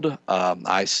World,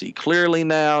 I See Clearly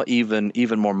Now, even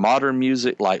more modern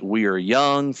music like We Are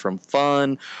Young from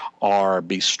Fun, or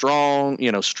Be Strong,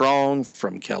 Strong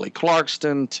from Kelly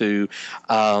Clarkson, to,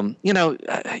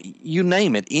 you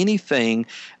name it, anything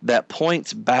that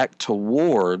points back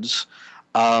towards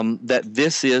that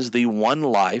this is the one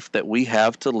life that we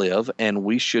have to live, and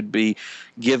we should be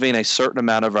giving a certain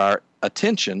amount of our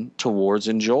attention towards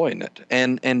enjoying it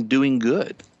and doing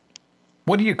good.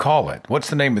 What do you call it? What's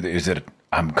the name of it? Is it?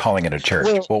 I'm calling it a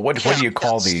church. Well, what do you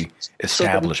call the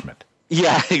establishment?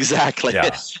 Yeah, exactly.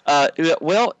 Yeah.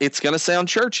 Well, it's going to sound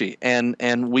churchy,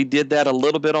 and we did that a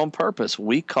little bit on purpose.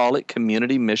 We call it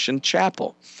Community Mission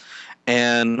Chapel.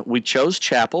 And we chose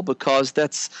chapel because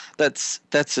that's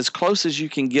as close as you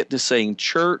can get to saying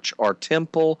church or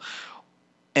temple,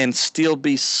 and still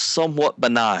be somewhat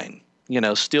benign.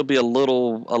 Still be a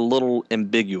little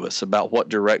ambiguous about what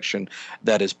direction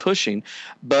that is pushing.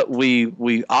 But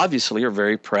we obviously are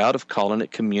very proud of calling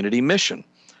it Community Mission,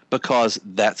 because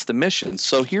that's the mission.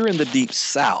 So here in the Deep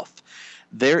South,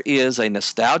 there is a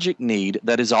nostalgic need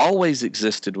that has always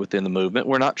existed within the movement.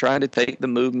 We're not trying to take the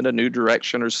movement a new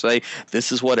direction or say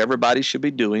this is what everybody should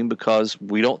be doing, because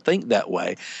we don't think that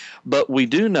way. But we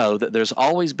do know that there's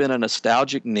always been a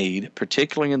nostalgic need,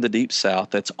 particularly in the Deep South,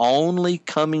 that's only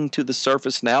coming to the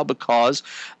surface now because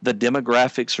the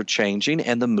demographics are changing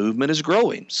and the movement is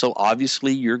growing. So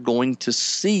obviously you're going to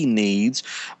see needs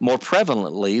more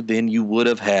prevalently than you would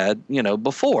have had,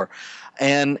 before.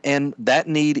 And that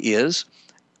need is,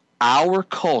 our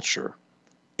culture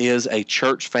is a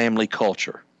church family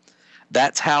culture.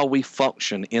 That's how we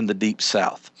function in the Deep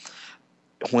South.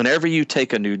 Whenever you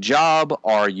take a new job,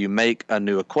 or you make a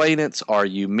new acquaintance, or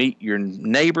you meet your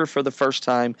neighbor for the first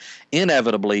time,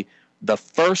 inevitably, the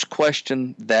first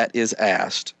question that is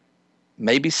asked,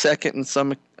 maybe second in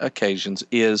some occasions,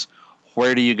 is,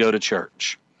 where do you go to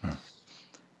church?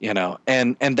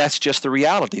 And that's just the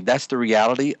reality. That's the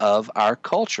reality of our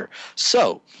culture.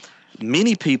 So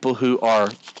many people who are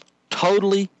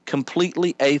totally,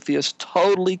 completely atheist,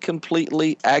 totally,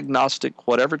 completely agnostic,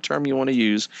 whatever term you want to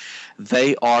use,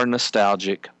 they are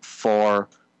nostalgic for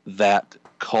that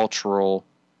cultural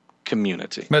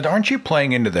community. But aren't you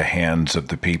playing into the hands of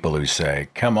the people who say,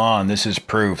 come on, this is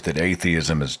proof that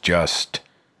atheism is just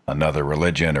another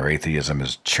religion, or atheism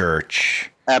is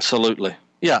church? Absolutely.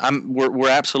 Yeah, we're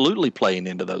absolutely playing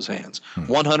into those hands,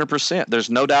 100%. There's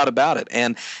no doubt about it,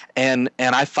 and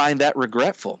I find that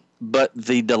regretful. But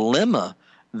the dilemma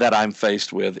that I'm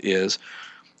faced with is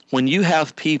when you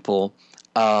have people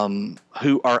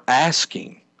who are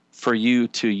asking for you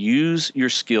to use your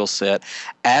skill set,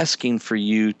 asking for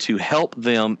you to help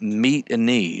them meet a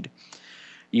need.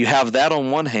 You have that on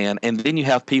one hand, and then you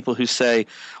have people who say,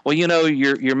 well,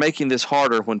 you're making this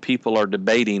harder when people are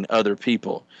debating other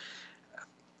people.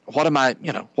 What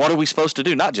are we supposed to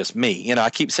do? Not just me. I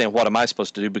keep saying, what am I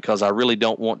supposed to do? Because I really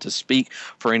don't want to speak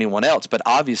for anyone else. But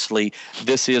obviously,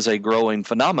 this is a growing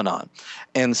phenomenon.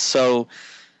 And so,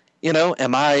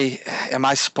 am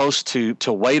I supposed to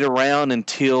wait around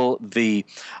until the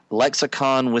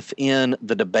lexicon within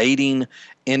the debating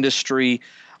industry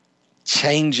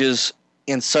changes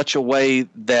in such a way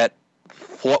that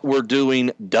what we're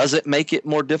doing doesn't make it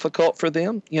more difficult for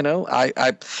them?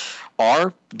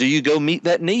 Or do you go meet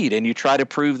that need and you try to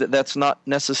prove that that's not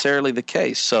necessarily the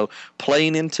case? So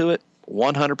playing into it,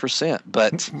 100%.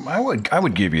 But I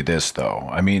would give you this, though.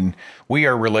 I mean, we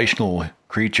are relational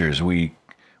creatures. We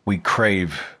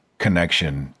crave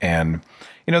connection. And,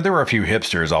 there are a few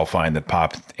hipsters I'll find that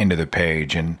pop into the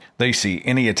page, and they see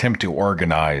any attempt to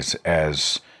organize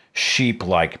as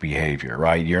sheep-like behavior,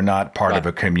 right? You're not part of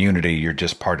a community. You're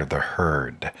just part of the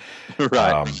herd.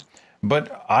 Right.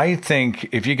 But I think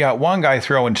if you got one guy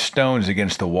throwing stones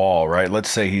against the wall, right?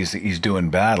 Let's say he's doing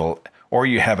battle, or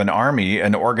you have an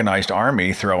organized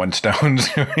army throwing stones.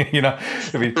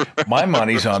 My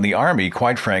money's on the army.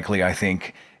 Quite frankly, I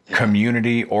think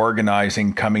community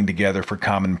organizing, coming together for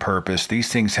common purpose,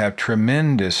 these things have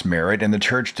tremendous merit, and the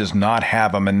church does not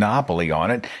have a monopoly on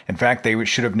it. In fact, they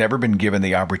should have never been given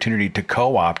the opportunity to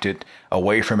co-opt it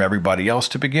away from everybody else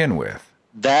to begin with.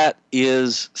 That's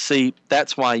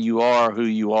why you are who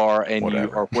you are, and Whatever.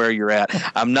 You are where you're at.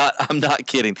 I'm not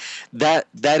kidding. That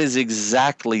is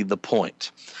exactly the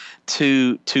point.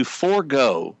 To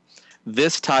forego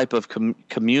this type of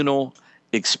communal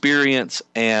experience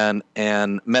and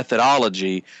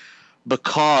methodology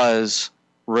because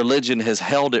religion has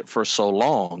held it for so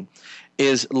long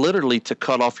is literally to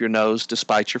cut off your nose to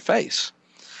spite your face.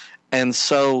 And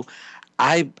so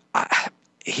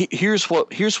here's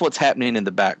what's happening in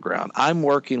the background. I'm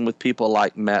working with people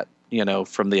like Matt,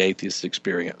 from the Atheist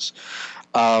Experience,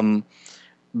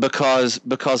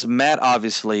 because Matt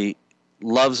obviously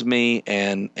loves me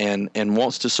and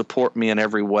wants to support me in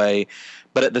every way,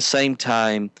 but at the same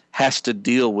time has to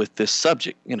deal with this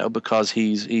subject, because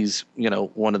he's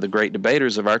one of the great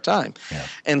debaters of our time. Yeah.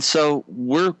 And so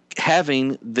we're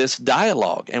having this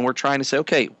dialogue, and we're trying to say,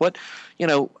 okay,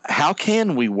 how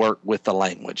can we work with the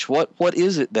language? What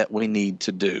is it that we need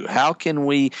to do? How can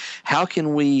we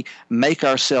make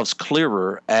ourselves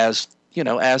clearer as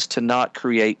to not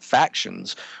create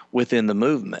factions within the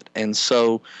movement? And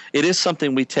so it is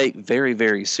something we take very,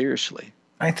 very seriously.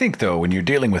 I think, though, when you're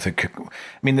dealing with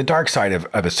the dark side of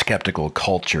a skeptical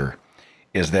culture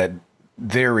is that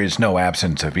there is no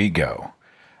absence of ego.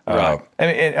 Right.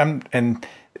 And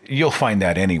you'll find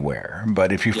that anywhere.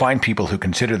 But if you find people who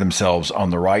consider themselves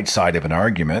on the right side of an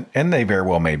argument, and they very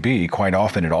well may be, quite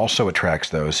often it also attracts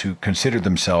those who consider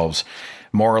themselves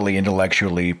morally,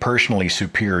 intellectually, personally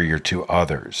superior to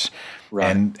others.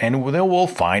 Right. And we'll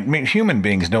find. I mean, human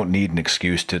beings don't need an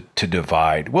excuse to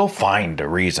divide. We'll find a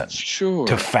reason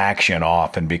to faction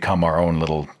off and become our own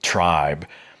little tribe.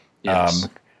 Yes.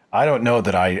 I don't know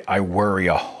that I worry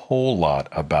a whole lot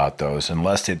about those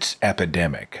unless it's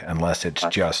epidemic, unless it's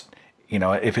just,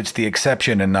 if it's the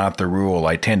exception and not the rule,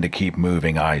 I tend to keep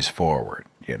moving eyes forward.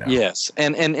 Yes,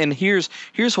 and here's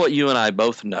what you and I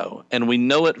both know, and we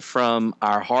know it from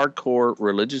our hardcore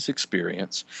religious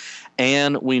experience,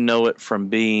 and we know it from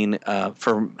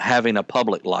from having a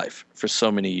public life for so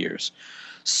many years.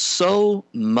 So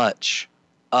much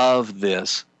of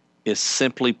this is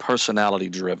simply personality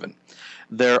driven.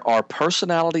 There are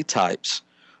personality types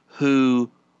who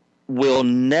will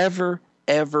never,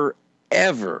 ever,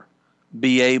 ever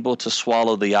be able to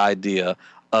swallow the idea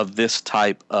of this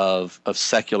type of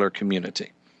secular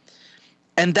community.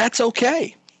 And that's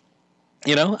okay.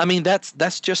 That's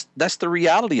the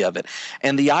reality of it.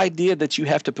 And the idea that you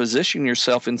have to position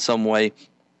yourself in some way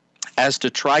as to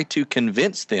try to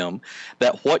convince them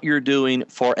that what you're doing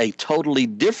for a totally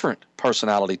different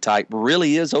personality type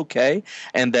really is okay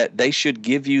and that they should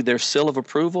give you their seal of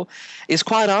approval is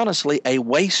quite honestly a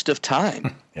waste of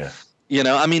time. Yeah.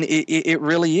 It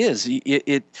really is.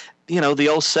 The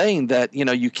old saying that,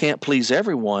 you can't please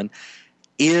everyone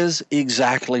is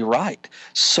exactly right.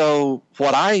 So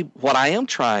what I am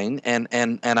trying,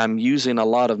 and I'm using a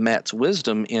lot of Matt's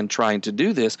wisdom in trying to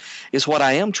do this, is what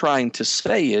I am trying to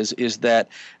say is that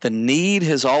the need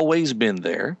has always been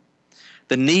there.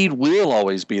 The need will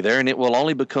always be there, and it will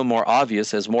only become more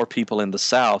obvious as more people in the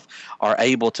South are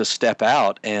able to step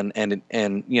out and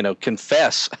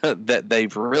confess that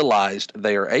they've realized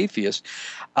they are atheists.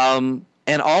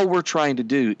 And all we're trying to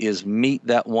do is meet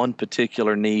that one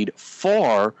particular need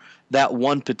for that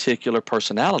one particular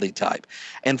personality type.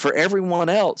 And for everyone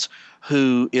else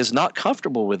who is not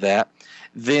comfortable with that,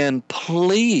 then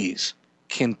please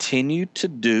continue to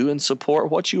do and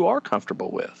support what you are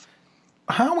comfortable with.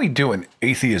 How are we doing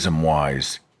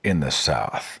atheism-wise in the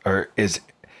South? They're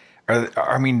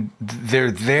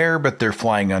there, but they're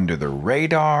flying under the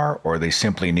radar, or they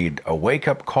simply need a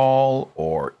wake-up call,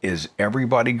 or is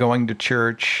everybody going to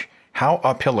church? How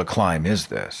uphill a climb is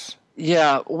this?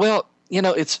 Yeah, well,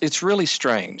 it's really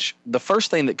strange. The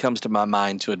first thing that comes to my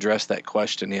mind to address that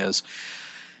question is,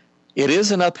 it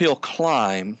is an uphill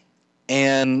climb,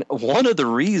 and one of the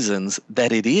reasons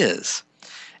that it is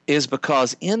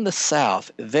because in the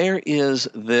South there is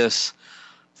this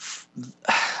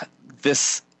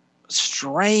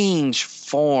strange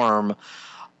form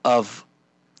of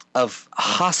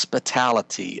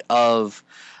hospitality, of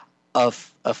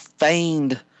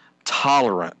feigned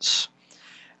tolerance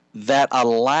that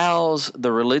allows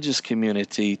the religious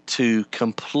community to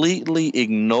completely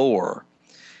ignore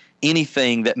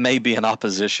anything that may be in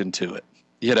opposition to it.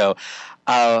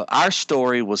 Our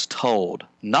story was told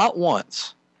not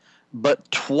once,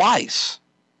 but twice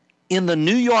in the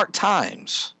New York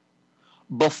Times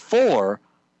before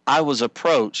I was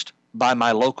approached by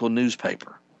my local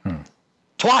newspaper.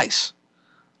 Twice.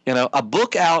 A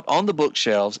book out on the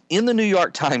bookshelves in the New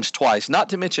York Times twice, not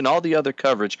to mention all the other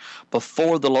coverage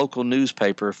before the local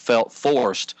newspaper felt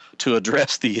forced to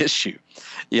address the issue.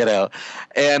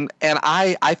 And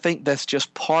I think that's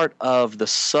just part of the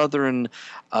Southern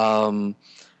I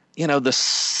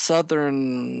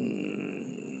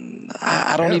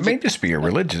don't even. It may just be a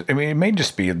religious. It may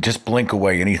just be just blink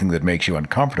away anything that makes you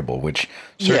uncomfortable, which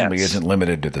certainly isn't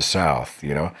limited to the South.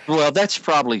 Well, that's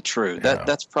probably true.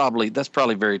 That's probably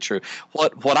very true.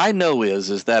 What I know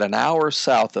is that an hour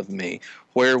south of me,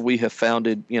 where we have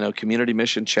founded Community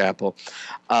Mission Chapel,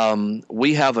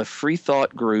 we have a free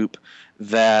thought group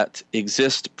that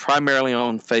exists primarily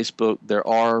on Facebook. There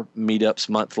are meetups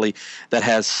monthly that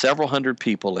has several hundred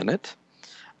people in it.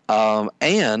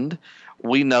 And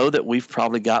we know that we've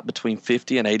probably got between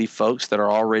 50 and 80 folks that are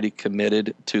already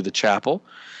committed to the chapel.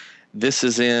 This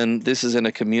is in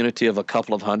a community of a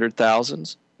couple of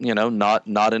 100,000,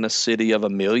 not in a city of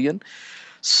 1 million.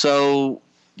 So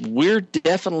we're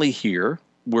definitely here.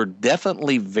 We're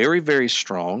definitely very, very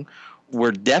strong.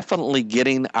 We're definitely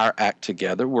getting our act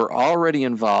together. We're already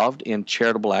involved in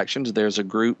charitable actions. There's a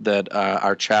group that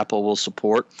our chapel will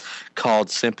support called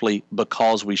simply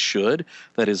Because We Should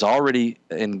that is already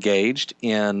engaged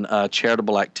in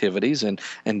charitable activities and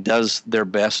does their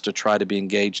best to try to be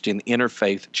engaged in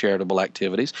interfaith charitable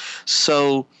activities.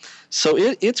 So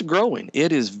it's growing.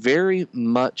 It is very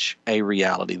much a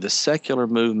reality. The secular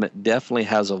movement definitely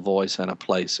has a voice and a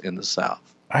place in the South.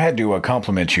 I had to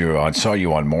compliment you. I saw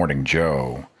you on Morning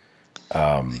Joe.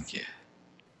 Thank you.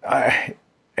 I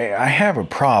have a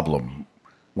problem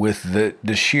with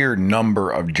the sheer number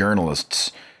of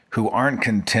journalists who aren't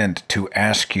content to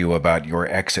ask you about your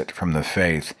exit from the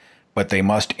faith, but they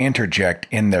must interject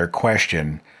in their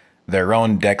question their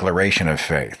own declaration of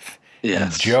faith. Yes.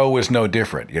 And Joe is no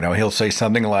different. He'll say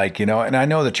something like, and I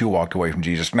know that you walked away from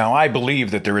Jesus. Now, I believe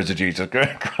that there is a Jesus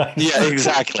Christ. Yeah,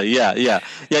 exactly. Yeah.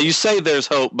 You say there's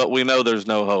hope, but we know there's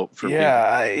no hope for people.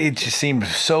 It just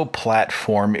seems so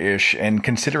platform-ish. And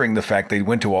considering the fact they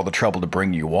went to all the trouble to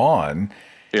bring you on,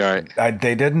 right.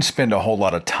 They didn't spend a whole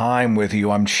lot of time with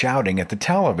you. I'm shouting at the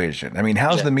television. I mean,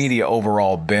 how's the media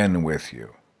overall been with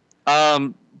you?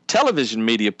 Television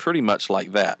media pretty much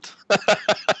like that.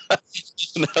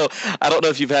 I don't know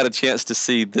if you've had a chance to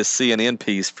see the CNN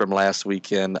piece from last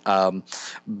weekend,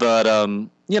 but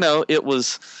it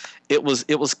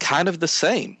was kind of the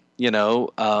same.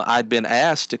 I'd been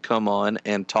asked to come on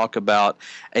and talk about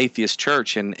Atheist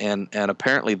Church, and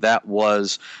apparently that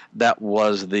was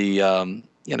the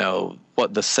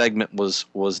what the segment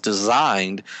was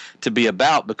designed to be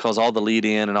about, because all the lead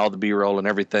in and all the B-roll and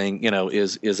everything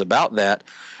is about that.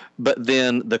 But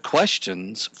then the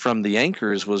questions from the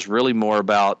anchors was really more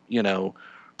about,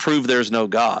 prove there's no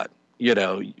God,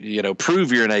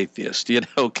 prove you're an atheist,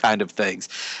 kind of things.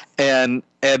 And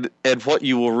what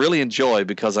you will really enjoy,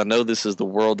 because I know this is the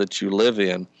world that you live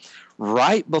in,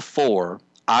 right before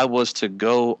I was to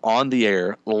go on the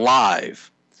air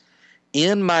live,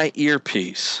 in my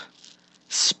earpiece,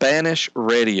 Spanish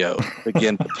radio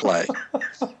began to play.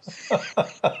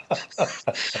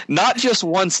 Not just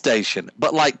one station,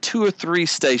 but like 2 or 3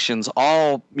 stations,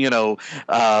 all,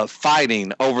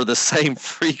 fighting over the same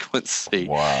frequency.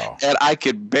 Wow. And I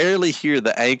could barely hear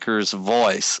the anchor's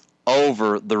voice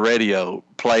over the radio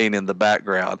playing in the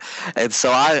background. And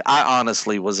so I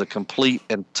honestly was a complete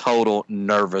and total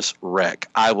nervous wreck.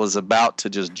 I was about to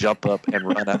just jump up and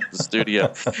run out of the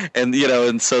studio.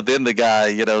 And so then the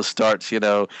guy, starts,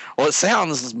 well, it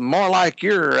sounds more like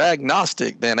you're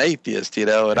agnostic than atheist,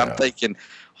 and I'm thinking,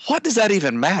 what does that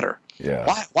even matter?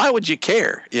 Yeah. Why would you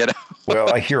care?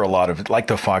 Well, I hear a lot of like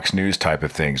the Fox News type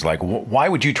of things. Like, why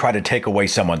would you try to take away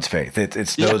someone's faith?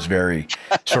 It's those very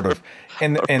sort of,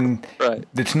 and right.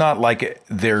 It's not like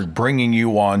they're bringing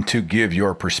you on to give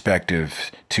your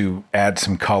perspective to add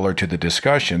some color to the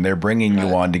discussion. They're bringing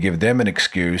you on to give them an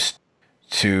excuse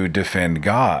to defend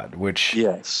God, which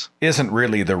isn't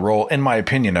really the role, in my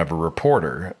opinion, of a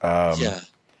reporter.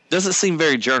 Doesn't seem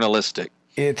very journalistic.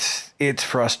 It's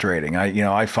frustrating.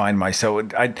 I find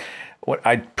myself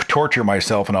I torture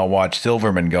myself and I'll watch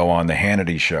Silverman go on the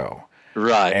Hannity show.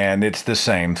 Right. And it's the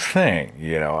same thing.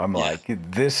 I'm like,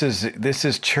 this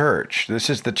is church. This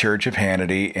is the church of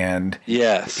Hannity, and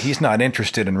he's not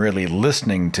interested in really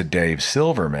listening to Dave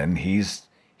Silverman. He's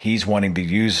wanting to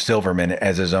use Silverman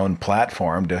as his own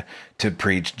platform to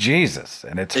preach Jesus,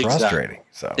 and it's frustrating.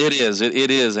 So it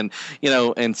is,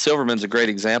 and Silverman's a great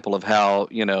example of how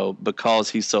because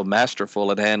he's so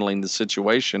masterful at handling the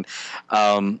situation,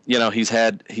 he's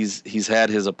had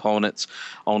his opponents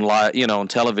on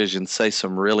television say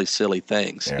some really silly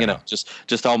things,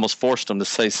 just almost forced them to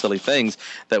say silly things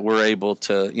that we're able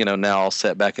to now all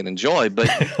sit back and enjoy. But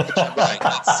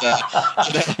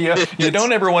you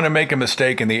don't ever want to make a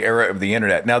mistake in the era of the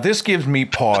internet. Now this gives me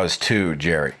pause too,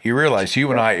 Jerry. You realize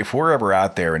you and I, if we're ever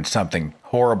out there and something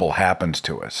horrible happens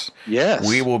to us,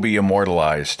 we will be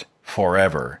immortalized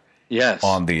forever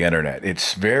on the internet.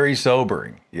 It's very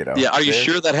sobering, Are you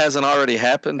sure that hasn't already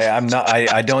happened? I'm not.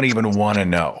 I don't even want to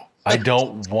know. I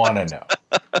don't want to know.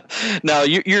 No,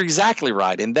 you're exactly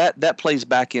right, and that plays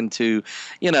back into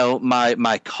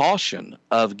my caution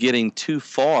of getting too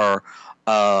far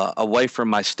away from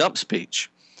my stump speech.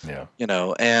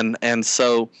 And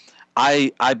so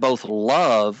I both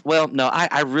love,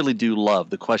 I really do love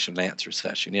the question and answer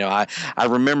session. I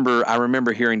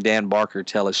remember hearing Dan Barker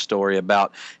tell his story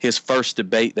about his first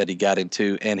debate that he got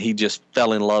into, and he just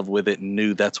fell in love with it and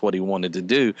knew that's what he wanted to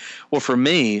do. Well, for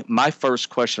me, my first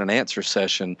question and answer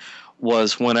session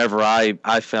was whenever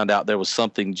I found out there was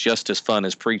something just as fun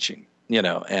as preaching,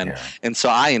 and so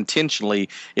I intentionally,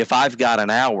 if I've got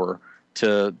an hour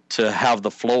to have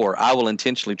the floor, I will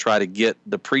intentionally try to get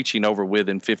the preaching over with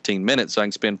in 15 minutes so I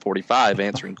can spend 45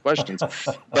 answering questions.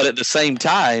 But at the same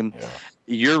time,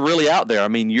 you're really out there. I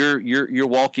mean, you're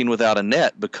walking without a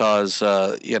net because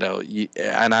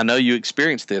and I know you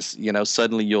experienced this.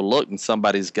 Suddenly you'll look and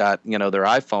somebody's got their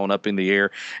iPhone up in the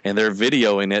air and they're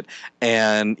videoing it,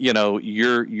 and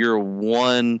you're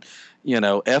one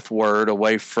F word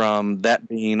away from that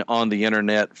being on the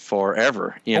internet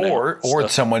forever. Or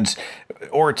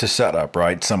it's a setup,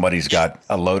 right? Somebody's got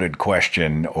a loaded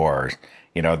question, or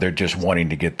they're just wanting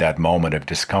to get that moment of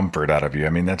discomfort out of you. I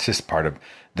mean, that's just part of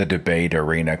the debate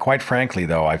arena. Quite frankly,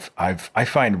 though, I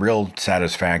find real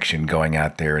satisfaction going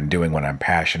out there and doing what I'm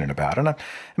passionate about. And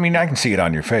I can see it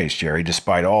on your face, Jerry,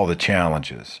 despite all the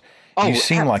challenges. You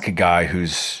seem like a guy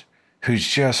who's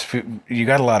just, you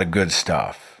got a lot of good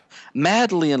stuff.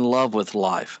 Madly in love with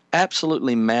life,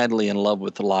 absolutely madly in love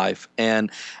with life,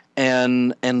 and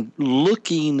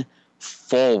looking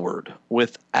forward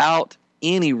without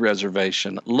any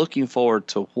reservation, looking forward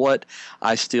to what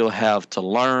I still have to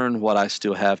learn, what I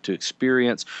still have to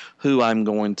experience, who I'm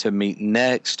going to meet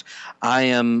next.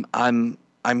 I'm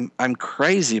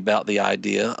crazy about the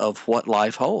idea of what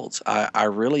life holds. I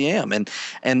really am,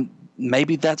 and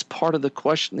maybe that's part of the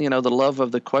question, the love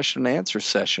of the question and answer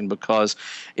session, because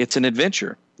it's an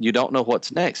adventure. You don't know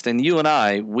what's next. And you and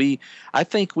I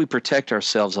think we protect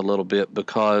ourselves a little bit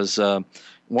because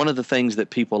one of the things that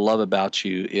people love about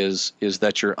you is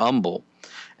that you're humble.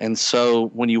 And so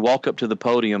when you walk up to the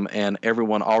podium and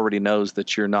everyone already knows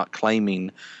that you're not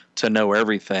claiming to know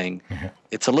everything,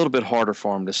 it's a little bit harder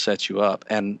for them to set you up.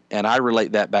 And I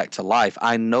relate that back to life.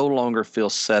 I no longer feel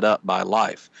set up by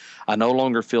life. I no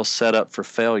longer feel set up for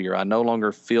failure. I no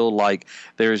longer feel like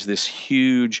there's this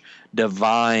huge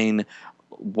divine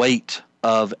weight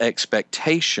of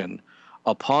expectation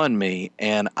upon me,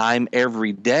 and I'm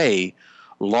every day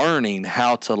learning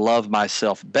how to love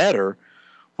myself better,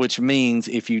 which means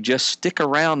if you just stick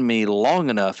around me long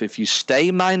enough, if you stay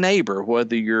my neighbor,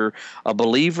 whether you're a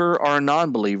believer or a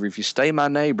non-believer, if you stay my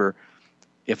neighbor,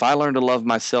 if I learn to love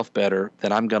myself better,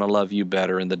 then I'm going to love you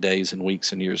better in the days and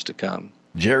weeks and years to come.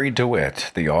 Jerry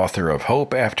Dewitt, the author of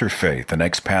Hope After Faith, an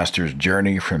ex-pastor's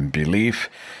journey from belief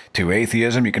to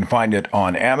atheism. You can find it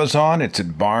on Amazon. It's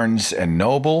at Barnes &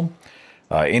 Noble.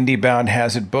 IndieBound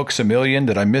has it. Books A Million.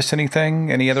 Did I miss anything?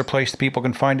 Any other place that people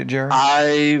can find it, Jerry?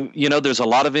 There's a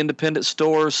lot of independent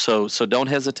stores, so don't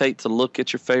hesitate to look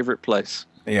at your favorite place.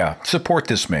 Yeah, support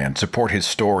this man. Support his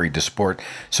story. To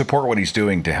support what he's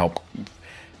doing to help,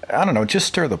 just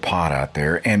stir the pot out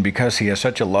there. And because he has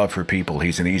such a love for people,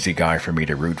 he's an easy guy for me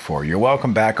to root for. You're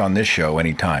welcome back on this show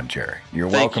anytime, Jerry. You're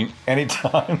welcome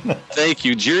anytime. Thank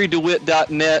you.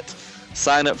 JerryDewitt.net.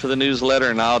 Sign up for the newsletter,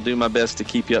 and I'll do my best to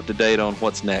keep you up to date on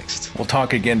what's next. We'll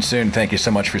talk again soon. Thank you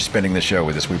so much for spending the show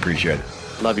with us. We appreciate it.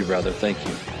 Love you, brother. Thank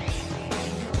you.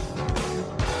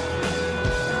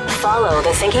 Follow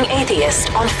The Thinking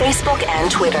Atheist on Facebook and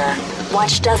Twitter.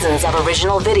 Watch dozens of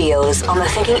original videos on the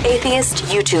Thinking Atheist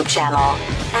YouTube channel.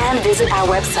 And visit our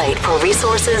website for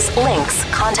resources, links,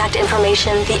 contact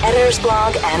information, the editor's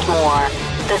blog, and more.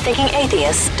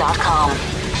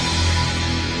 thethinkingatheist.com.